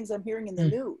some things I'm hearing in the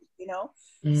news, you know?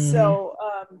 So,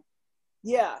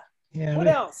 yeah. What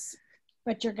else?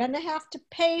 But you're going to have to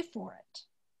pay for it.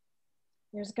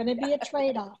 There's going to be a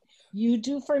trade-off. You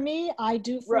do for me, I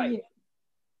do for you.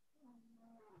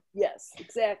 Yes,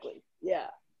 exactly. Yeah.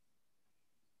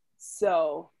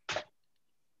 So.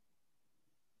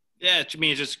 Yeah, to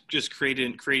me, just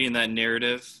creating that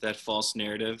narrative, that false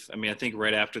narrative. I mean, I think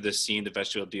right after this scene, the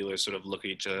vegetable dealers sort of look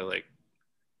at each other like,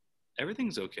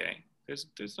 everything's okay.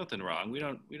 There's nothing wrong. We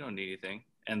don't need anything.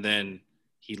 And then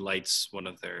he lights one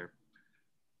of their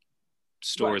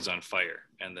stores on fire,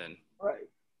 and then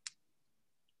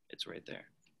it's right there.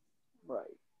 Right.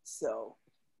 So.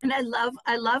 And I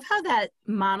love how that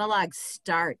monologue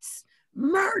starts.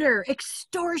 Murder,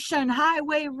 extortion,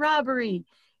 highway robbery.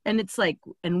 And it's like,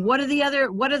 and what are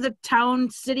the town,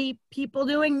 city people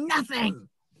doing? Nothing.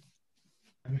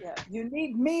 Yeah, you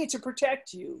need me to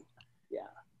protect you. Yeah.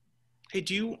 Hey,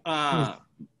 do you,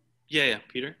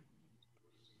 Peter?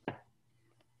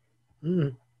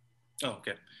 Mm. Oh,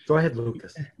 okay. Go ahead,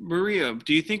 Lucas. Maria,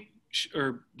 do you think,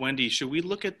 or Wendy, should we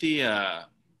look at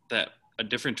a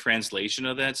different translation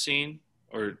of that scene,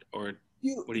 or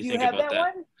what do you think about that?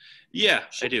 One? Yeah,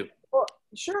 sure. I do. Well,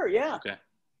 sure, yeah.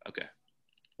 Okay.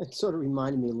 It sort of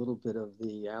reminded me a little bit of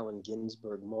the Allen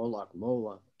Ginsberg Moloch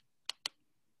Mola.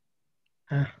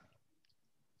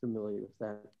 Familiar with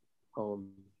that poem?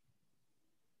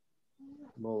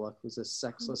 Moloch was a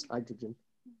sexless hydrogen.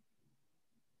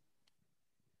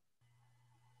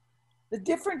 The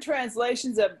different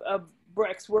translations of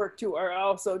Brecht's work too are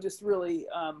also just really,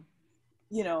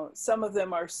 you know, some of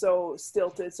them are so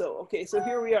stilted. So okay, so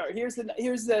here we are. Here's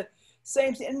the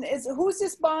same thing. And who's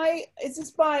this by? Is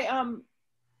this by?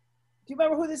 Do you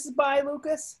remember who this is by,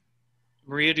 Lucas?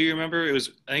 Maria, do you remember?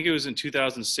 I think it was in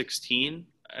 2016,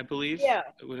 I believe. Yeah.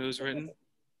 When it was written.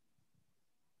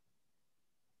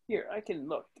 Here, I can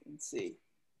look and see.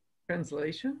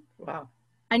 Translation? Wow.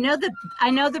 I know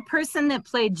the person that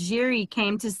played Jiri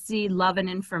came to see Love and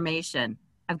Information.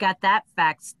 I've got that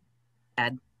fact.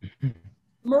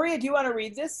 Maria, do you want to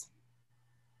read this?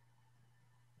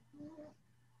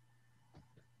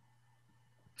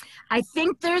 I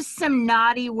think there's some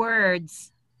naughty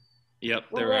words. Yep,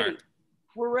 there are.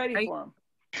 We're ready for them.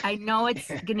 I know it's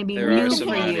going to be there new are some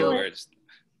for naughty you. Words.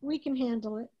 We can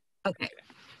handle it. Okay.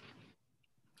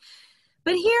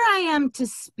 But here I am to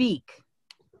speak.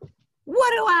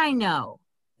 What do I know?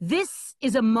 This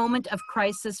is a moment of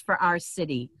crisis for our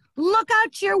city. Look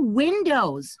out your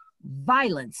windows.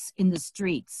 Violence in the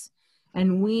streets.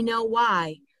 And we know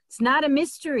why. It's not a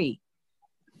mystery.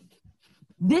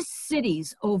 This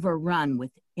city's overrun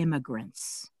with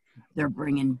immigrants. They're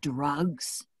bringing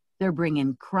drugs. They're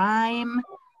bringing crime.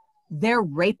 They're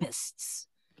rapists.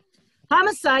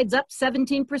 Homicides up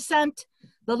 17%.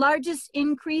 the largest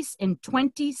increase in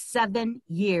 27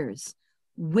 years.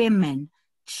 Women,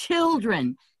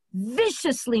 children,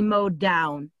 viciously mowed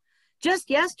down. Just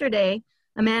yesterday,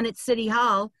 a man at City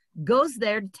Hall goes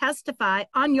there to testify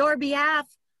on your behalf.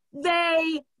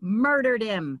 They murdered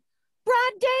him.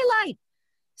 Broad daylight.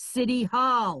 City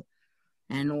Hall.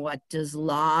 And what does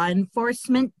law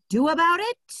enforcement do about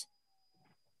it?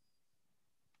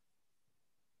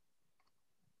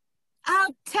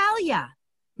 I'll tell ya,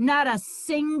 not a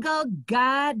single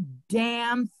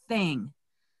goddamn thing.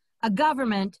 A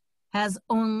government has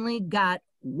only got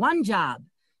one job,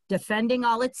 defending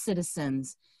all its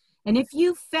citizens. And if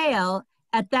you fail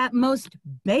at that most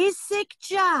basic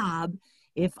job,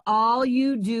 if all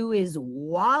you do is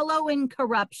wallow in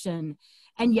corruption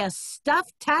and you stuff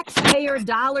taxpayer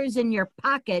dollars in your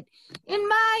pocket, in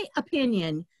my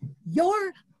opinion,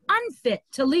 you're unfit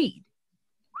to lead.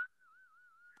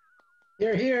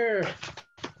 Hear, hear.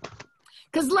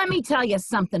 Because let me tell you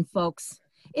something, folks.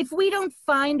 If we don't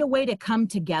find a way to come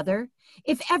together,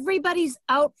 if everybody's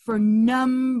out for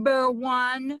number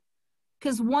one,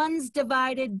 because one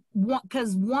divided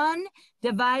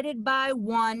by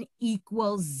one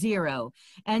equals zero,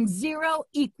 and zero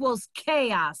equals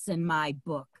chaos in my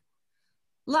book.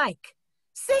 Like,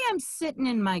 say I'm sitting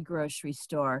in my grocery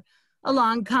store.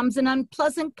 Along comes an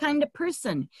unpleasant kind of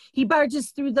person. He barges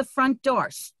through the front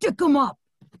door, stick him up,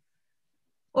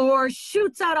 or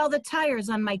shoots out all the tires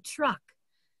on my truck.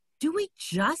 Do we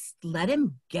just let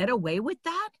him get away with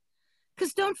that?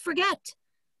 Because don't forget,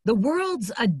 the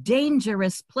world's a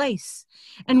dangerous place.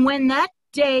 And when that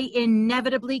day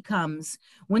inevitably comes,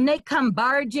 when they come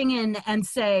barging in and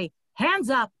say, hands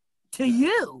up to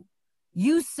you,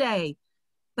 you say,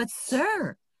 but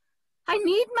sir, I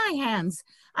need my hands.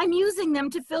 I'm using them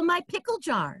to fill my pickle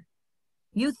jar.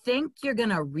 You think you're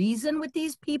gonna reason with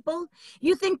these people?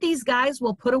 You think these guys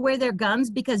will put away their guns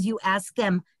because you ask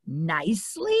them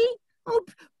nicely? Oh,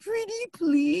 pretty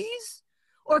please?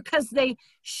 Or because they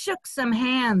shook some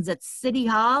hands at City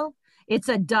Hall? It's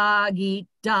a dog eat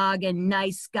dog and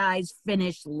nice guys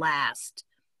finish last.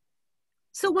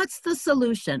 So what's the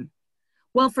solution?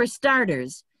 Well, for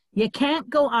starters, you can't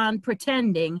go on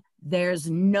pretending there's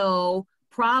no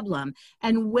problem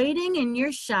and waiting in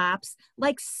your shops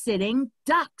like sitting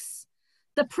ducks.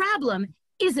 The problem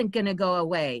isn't going to go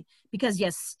away because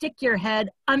you stick your head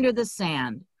under the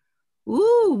sand.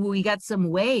 Ooh, we got some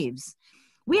waves.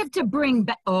 We have to bring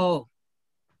back,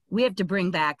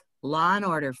 law and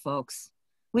order, folks.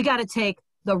 We got to take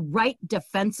the right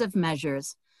defensive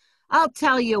measures. I'll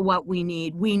tell you what we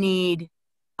need. We need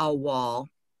a wall,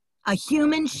 a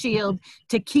human shield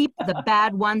to keep the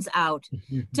bad ones out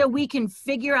till we can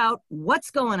figure out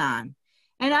what's going on.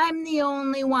 And I'm the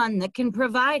only one that can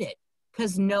provide it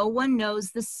because no one knows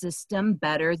the system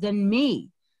better than me.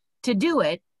 To do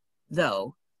it,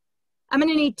 though, I'm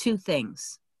going to need two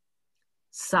things: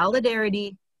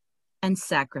 solidarity and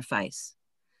sacrifice.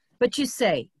 But you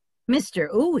say, Mr.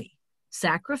 Ooey,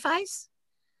 sacrifice?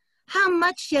 How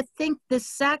much you think this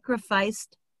sacrifice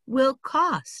will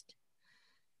cost?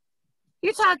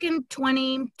 You're talking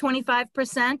 20,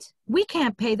 25%. We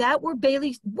can't pay that. We're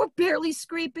barely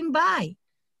scraping by.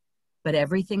 But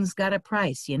everything's got a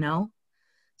price, you know?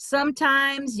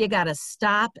 Sometimes you got to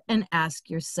stop and ask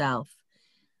yourself,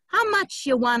 how much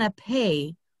you want to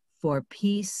pay for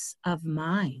peace of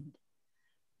mind?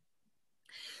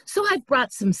 So I've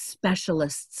brought some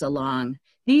specialists along.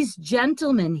 These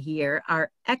gentlemen here are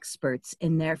experts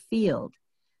in their field.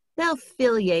 They'll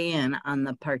fill you in on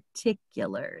the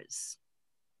particulars.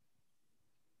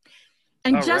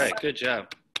 And all right, good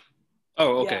job.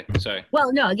 Oh, okay, yeah. Sorry.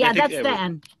 Well, no, yeah, that's the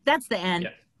end. That's the end.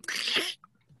 Yeah.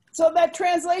 So that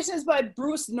translation is by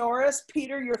Bruce Norris.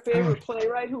 Peter, your favorite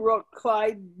playwright who wrote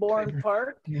Clyde Bourne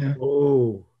Park. Yeah.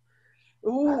 Oh.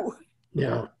 Ooh.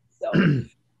 Yeah. So,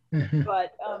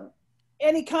 but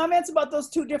any comments about those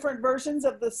two different versions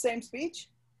of the same speech?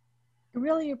 I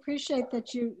really appreciate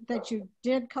that you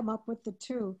did come up with the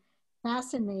two.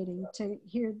 Fascinating to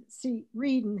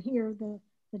read and hear the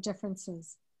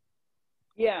differences.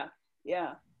 Yeah,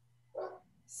 yeah.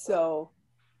 So,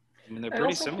 I mean, they're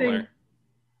pretty similar.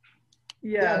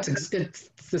 Yeah,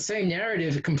 it's the same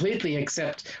narrative completely,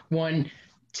 except one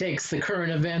takes the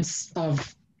current events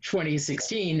of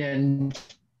 2016 and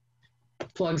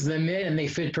plugs them in, and they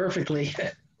fit perfectly.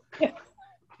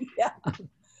 Yeah,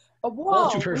 a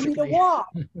wall. We need a wall.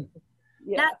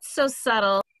 Yeah. Not so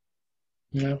subtle.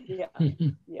 Yeah. Yeah.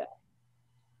 Yeah.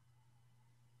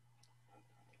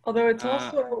 Although it's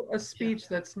also a speech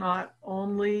that's not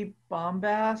only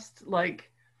bombast,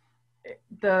 like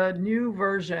the new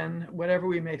version, whatever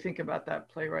we may think about that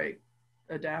playwright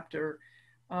adapter,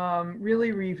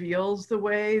 really reveals the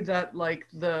way that like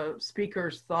the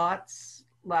speaker's thoughts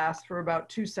last for about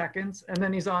 2 seconds, and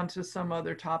then he's on to some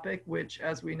other topic, which,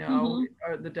 as we know,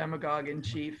 the demagogue in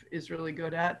chief is really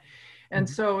good at. And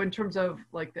so in terms of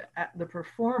like the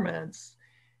performance,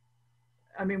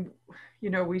 I mean, you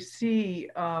know, we see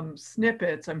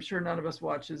snippets. I'm sure none of us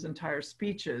watch his entire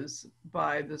speeches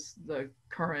by the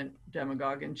current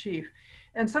demagogue in chief.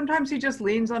 And sometimes he just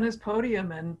leans on his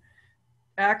podium and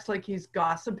acts like he's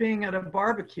gossiping at a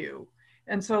barbecue.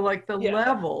 And so like the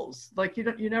levels, like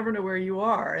you never know where you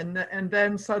are. And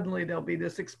then suddenly there'll be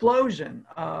this explosion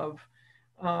of,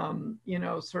 you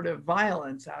know, sort of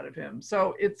violence out of him.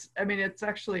 So it's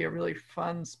actually a really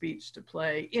fun speech to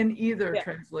play in either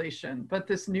translation, but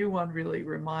this new one really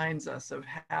reminds us of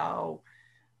how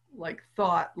like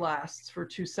thought lasts for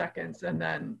 2 seconds and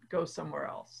then goes somewhere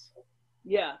else.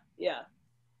 Yeah.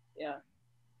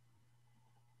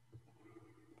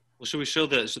 Well, should we show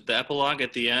the epilogue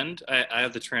at the end? I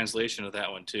have the translation of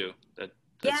that one too.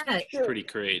 That's pretty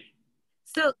great.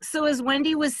 So as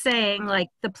Wendy was saying, like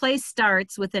the play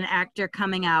starts with an actor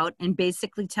coming out and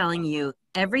basically telling you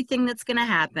everything that's going to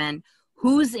happen,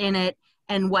 who's in it,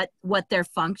 and what their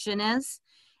function is.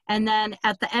 And then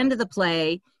at the end of the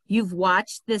play, you've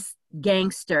watched this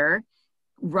gangster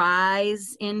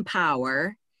rise in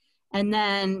power, and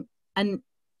then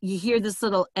you hear this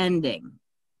little ending.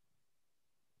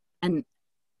 And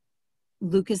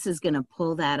Lucas is going to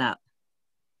pull that up.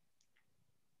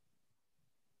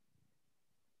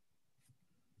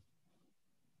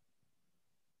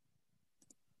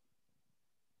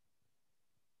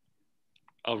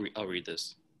 I'll read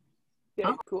this. Okay,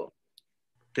 cool.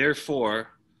 Therefore,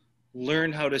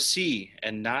 learn how to see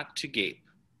and not to gape,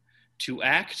 to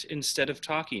act instead of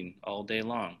talking all day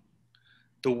long.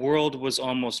 The world was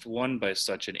almost won by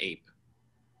such an ape.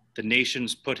 The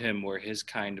nations put him where his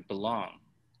kind belong.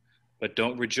 But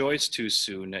don't rejoice too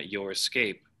soon at your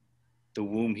escape. The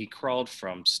womb he crawled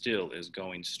from still is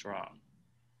going strong.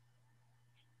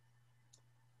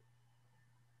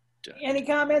 Any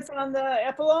comments on the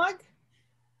epilogue?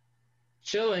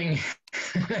 Chilling.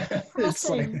 It's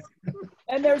like...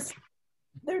 And there's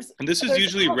and this is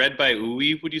usually read by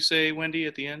Uwe, would you say, Wendy,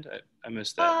 at the end? I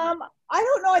missed that. I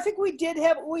don't know. I think we did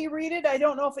have Uwe read it. I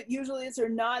don't know if it usually is or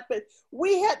not, but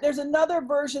there's another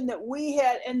version that we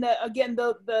had, and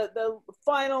the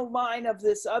final line of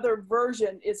this other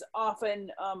version is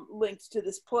often linked to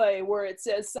this play, where it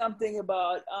says something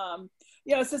about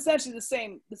you know, it's essentially the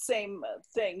same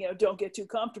thing, you know, don't get too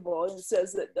comfortable. And it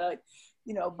says that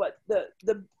you know, but the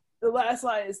last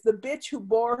line is, the bitch who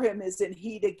bore him is in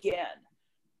heat again,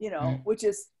 you know, which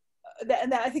is,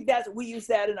 and I think we use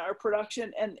that in our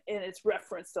production, and it's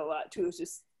referenced a lot too. It's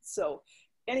just, so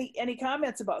any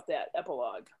comments about that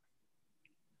epilogue?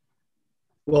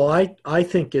 Well, I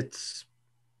think it's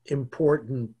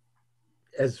important,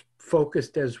 as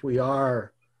focused as we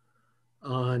are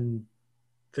on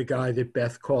the guy that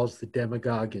Beth calls the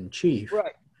demagogue in chief,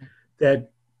 right,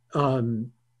 that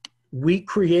we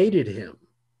created him.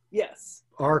 Yes.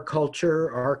 Our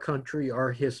culture, our country,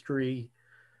 our history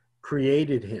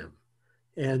created him.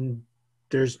 And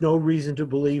there's no reason to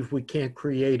believe we can't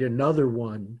create another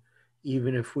one,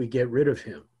 even if we get rid of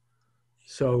him.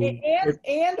 So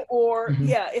or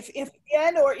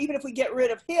even if we get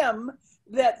rid of him,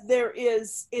 that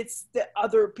it's the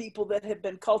other people that have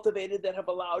been cultivated, that have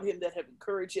allowed him, that have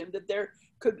encouraged him, that there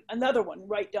could be another one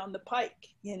right down the pike,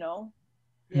 you know?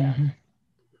 Yeah.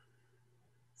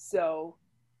 So,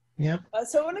 yeah.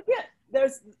 So, and again,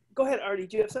 go ahead, Artie,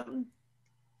 do you have something?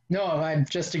 No, I'm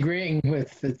just agreeing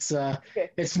with it's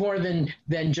more than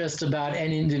just about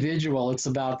an individual. It's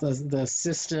about the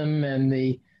system and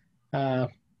the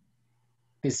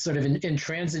sort of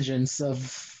intransigence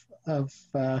of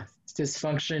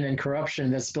dysfunction and corruption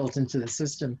that's built into the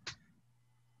system.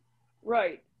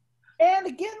 Right. And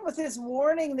again, with his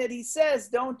warning that he says,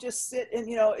 don't just sit and,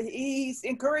 you know, he's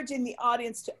encouraging the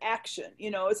audience to action.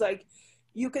 You know, it's like,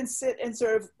 you can sit and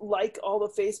sort of like all the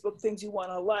Facebook things you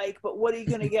want to like, but what are you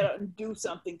going to get out and do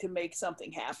something to make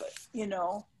something happen, you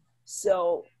know?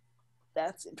 So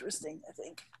that's interesting, I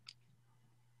think.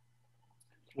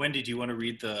 Wendy, do you want to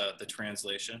read the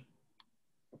translation?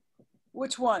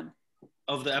 Which one?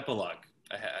 Of the epilogue.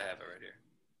 I have it right here.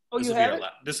 Oh, you have it?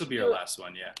 This will be our last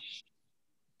one, yeah.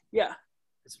 Yeah.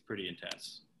 It's pretty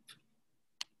intense.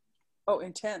 Oh,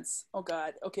 intense. Oh,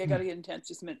 God. Okay, I got to get intense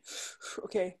just a minute.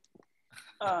 Okay.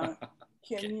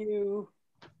 Can you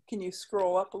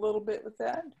scroll up a little bit with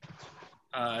that?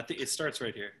 I think it starts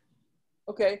right here.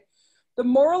 Okay. The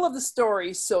moral of the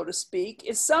story, so to speak,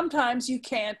 is sometimes you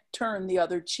can't turn the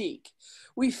other cheek.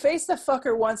 We faced a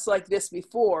fucker once like this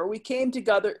before. We came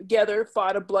together,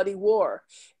 fought a bloody war.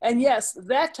 And yes,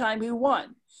 that time we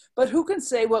won. But who can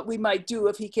say what we might do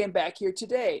if he came back here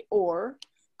today? Or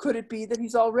could it be that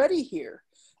he's already here?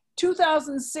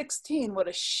 2016, what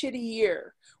a shitty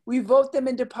year. We vote them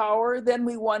into power, then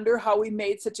we wonder how we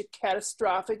made such a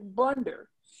catastrophic blunder.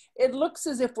 It looks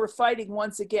as if we're fighting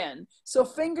once again, so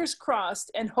fingers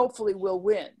crossed and hopefully we'll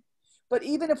win. But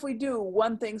even if we do,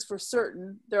 one thing's for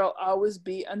certain, there'll always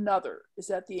be another. Is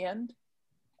that the end?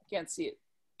 I can't see it.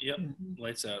 Yep,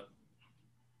 lights out.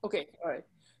 Okay, all right.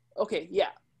 Okay,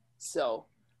 yeah. So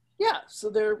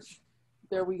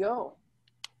there we go.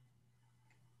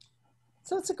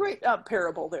 So it's a great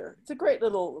parable there. It's a great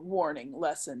little warning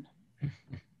lesson.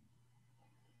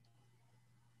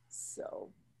 So.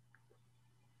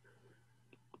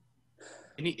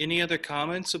 Any other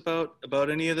comments about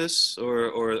any of this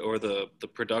or the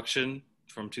production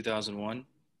from 2001?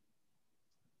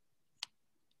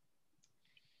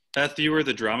 Beth, you were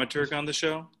the dramaturg on the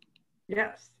show?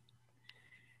 Yes.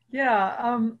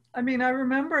 Yeah, I mean, I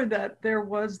remember that there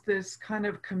was this kind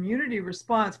of community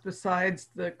response besides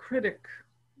the critic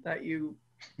that you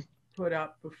put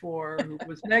up before who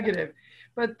was negative,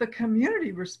 but the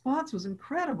community response was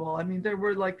incredible. I mean, there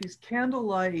were like these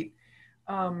candlelight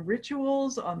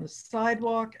rituals on the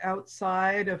sidewalk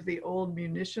outside of the old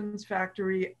munitions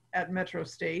factory at Metro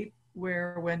State,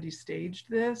 where Wendy staged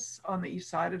this on the east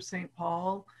side of St.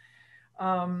 Paul.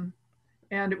 And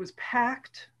it was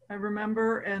packed, I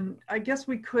remember, and I guess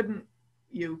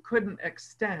you couldn't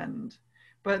extend,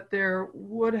 but there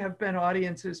would have been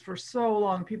audiences for so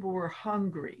long. People were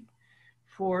hungry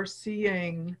for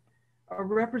seeing a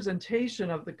representation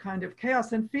of the kind of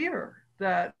chaos and fear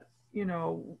that, you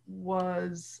know,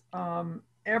 was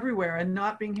everywhere and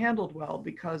not being handled well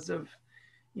because of,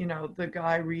 you know, the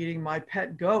guy reading My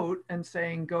Pet Goat and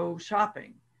saying, go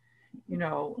shopping, you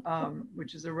know,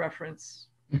 which is a reference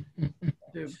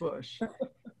to Bush.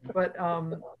 But,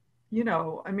 you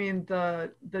know, I mean,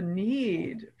 the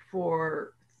need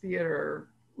for theater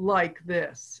like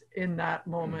this in that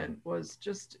moment was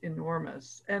just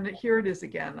enormous. And here it is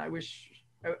again. I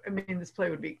mean, this play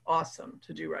would be awesome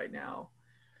to do right now.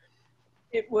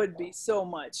 It would be so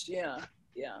much, yeah.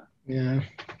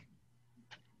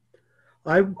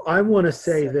 I want to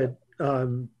say that,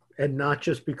 and not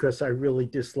just because I really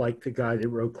dislike the guy that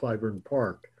wrote Clybourne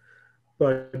Park,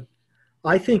 but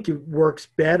I think it works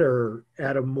better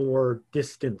at a more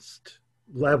distanced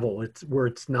level. It's where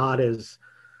it's not as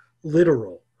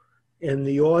literal, and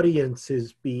the audience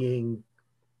is being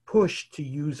pushed to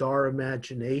use our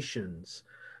imaginations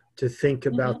to think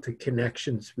about the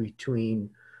connections between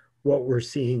what we're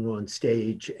seeing on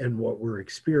stage and what we're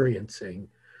experiencing,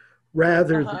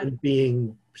 rather than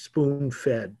being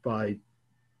spoon-fed by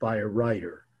a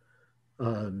writer.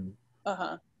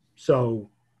 So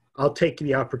I'll take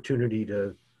the opportunity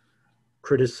to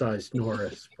criticize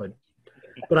Norris, but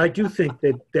I do think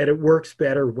that it works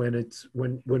better when it's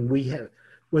when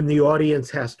the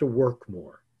audience has to work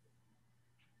more.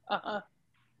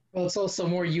 Well, it's also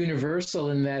more universal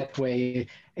in that way.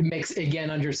 It makes,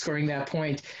 again, underscoring that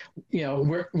point, you know,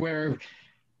 we're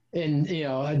in, you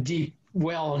know, a deep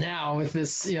well now with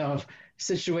this, you know,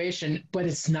 situation, but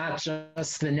it's not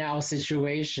just the now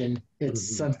situation.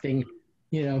 It's something,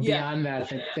 you know, beyond that,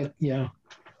 you know.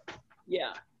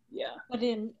 Yeah. But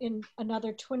in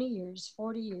another 20 years,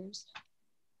 40 years,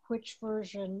 which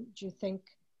version do you think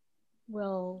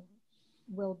will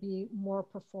be more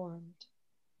performed?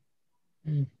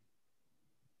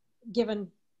 Given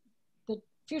the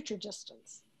future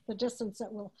distance, the distance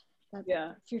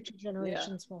that future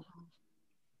generations will have.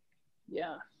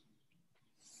 Yeah.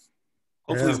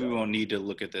 Hopefully we won't need to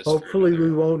look at this. Hopefully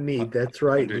we won't need, that's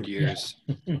right. 100 years.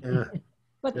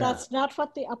 But that's not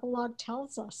what the epilogue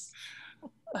tells us.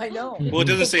 I know. Well, it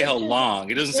doesn't say how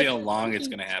long. It doesn't say how long it's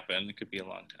going to happen. It could be a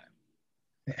long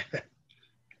time.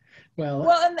 Well,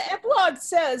 and the epilogue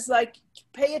says, like,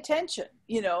 pay attention,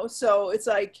 you know? So it's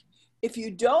like, if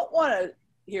you don't want to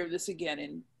hear this again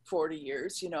in 40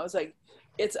 years, you know, it's like,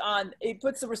 it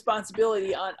puts the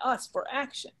responsibility on us for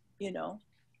action, you know?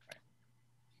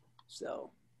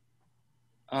 So.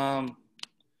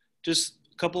 Just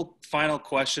a couple final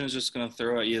questions, just going to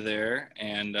throw at you there.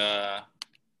 And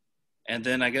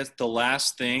then I guess the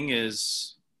last thing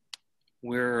is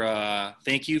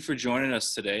thank you for joining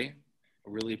us today. I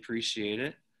really appreciate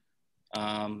it.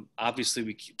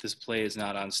 Obviously this play is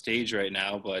not on stage right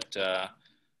now, but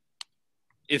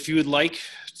if you would like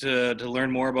to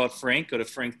learn more about Frank, go to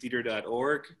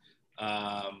franktheater.org.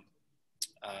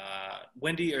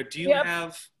 Wendy, or do you Yep.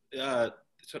 have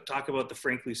to talk about the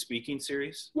Frankly Speaking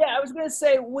series? Yeah, I was going to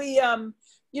say we,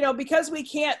 you know, because we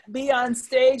can't be on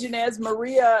stage, and as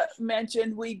Maria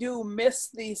mentioned, we do miss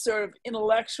the sort of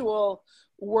intellectual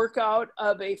workout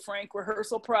of a frank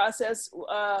rehearsal process.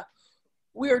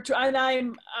 We are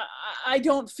trying. I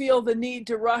don't feel the need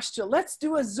to rush to let's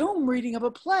do a Zoom reading of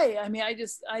a play. I mean, I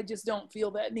just don't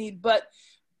feel that need. But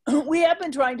we have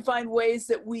been trying to find ways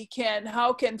that we can.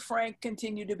 How can Frank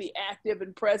continue to be active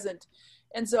and present?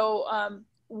 And so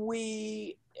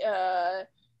we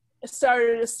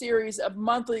started a series of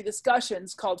monthly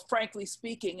discussions called Frankly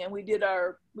Speaking, and we've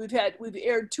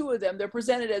aired 2 of them. They're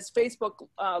presented as Facebook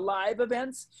live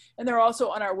events, and they're also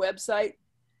on our website.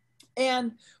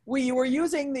 And we were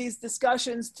using these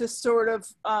discussions to sort of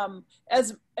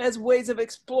as ways of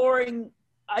exploring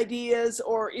ideas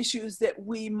or issues that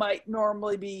we might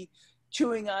normally be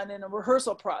chewing on in a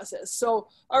rehearsal process. So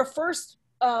our first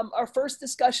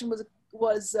discussion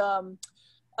was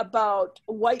about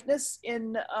whiteness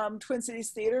in Twin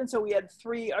Cities Theater. And so we had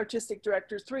 3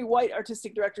 white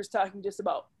artistic directors talking just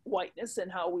about whiteness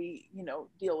and how we, you know,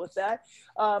 deal with that.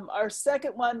 Our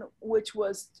second one, which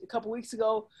was a couple weeks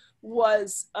ago,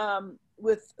 was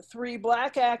with 3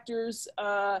 Black actors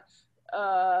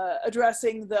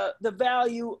addressing the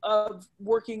value of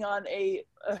working on a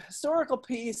historical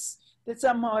piece that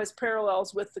somehow has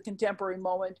parallels with the contemporary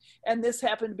moment. And this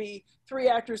happened to be 3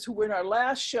 actors who were in our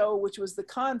last show, which was The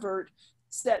Convert,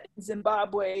 set in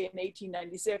Zimbabwe in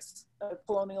 1896,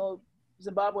 colonial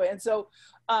Zimbabwe. And so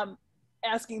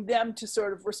asking them to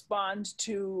sort of respond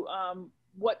to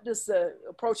what does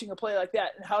approaching a play like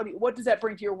that, and what does that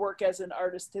bring to your work as an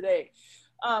artist today?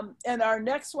 And our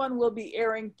next one will be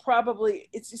airing probably,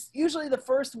 it's usually the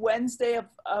first Wednesday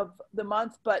of the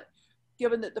month, but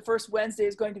given that the first Wednesday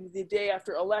is going to be the day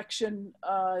after election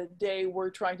day, we're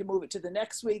trying to move it to the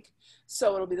next week.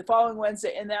 So it'll be the following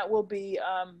Wednesday, and that will be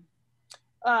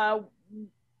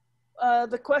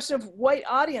the question of white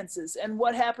audiences and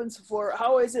what happens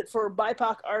how is it for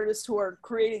BIPOC artists who are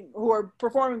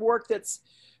performing work that's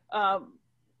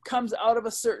comes out of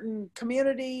a certain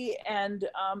community, and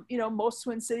you know, most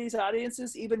Twin Cities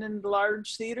audiences, even in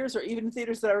large theaters or even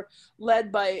theaters that are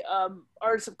led by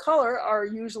artists of color, are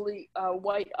usually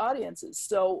white audiences.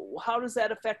 So how does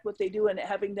that affect what they do, and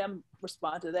having them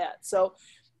respond to that? So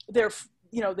they're,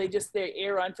 you know, they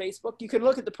air on Facebook. You can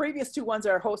look at the previous 2 ones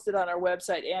are hosted on our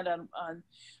website and on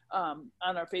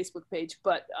our Facebook page,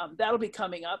 but that'll be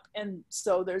coming up. And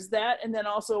so there's that. And then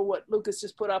also what Lucas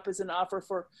just put up is an offer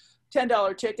for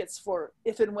 $10 tickets for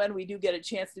if and when we do get a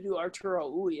chance to do Arturo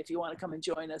Ui. If you want to come and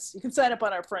join us, you can sign up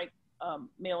on our Frank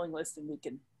mailing list, and we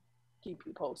can keep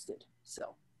you posted.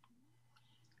 So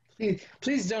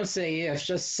please don't say if,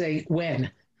 just say when.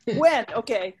 When,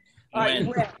 okay. All When.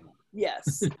 right, when.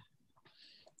 Yes.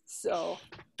 So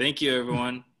Thank you,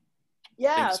 everyone.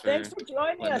 yeah, thanks for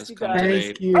joining us, you guys.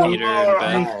 Thank you. Peter and Beth.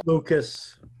 Thanks,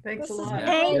 Lucas. Thanks a This is lot.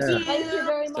 Thank Yeah. you. Thank you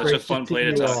very much. Such a fun play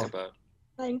to Great to see you talk all. about.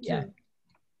 Thank Yeah. you.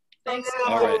 Thanks.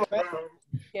 All right.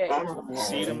 Okay.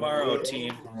 See you tomorrow,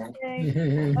 team.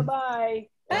 Okay. Bye-bye.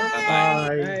 Bye-bye.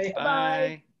 Bye. Bye.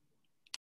 Bye.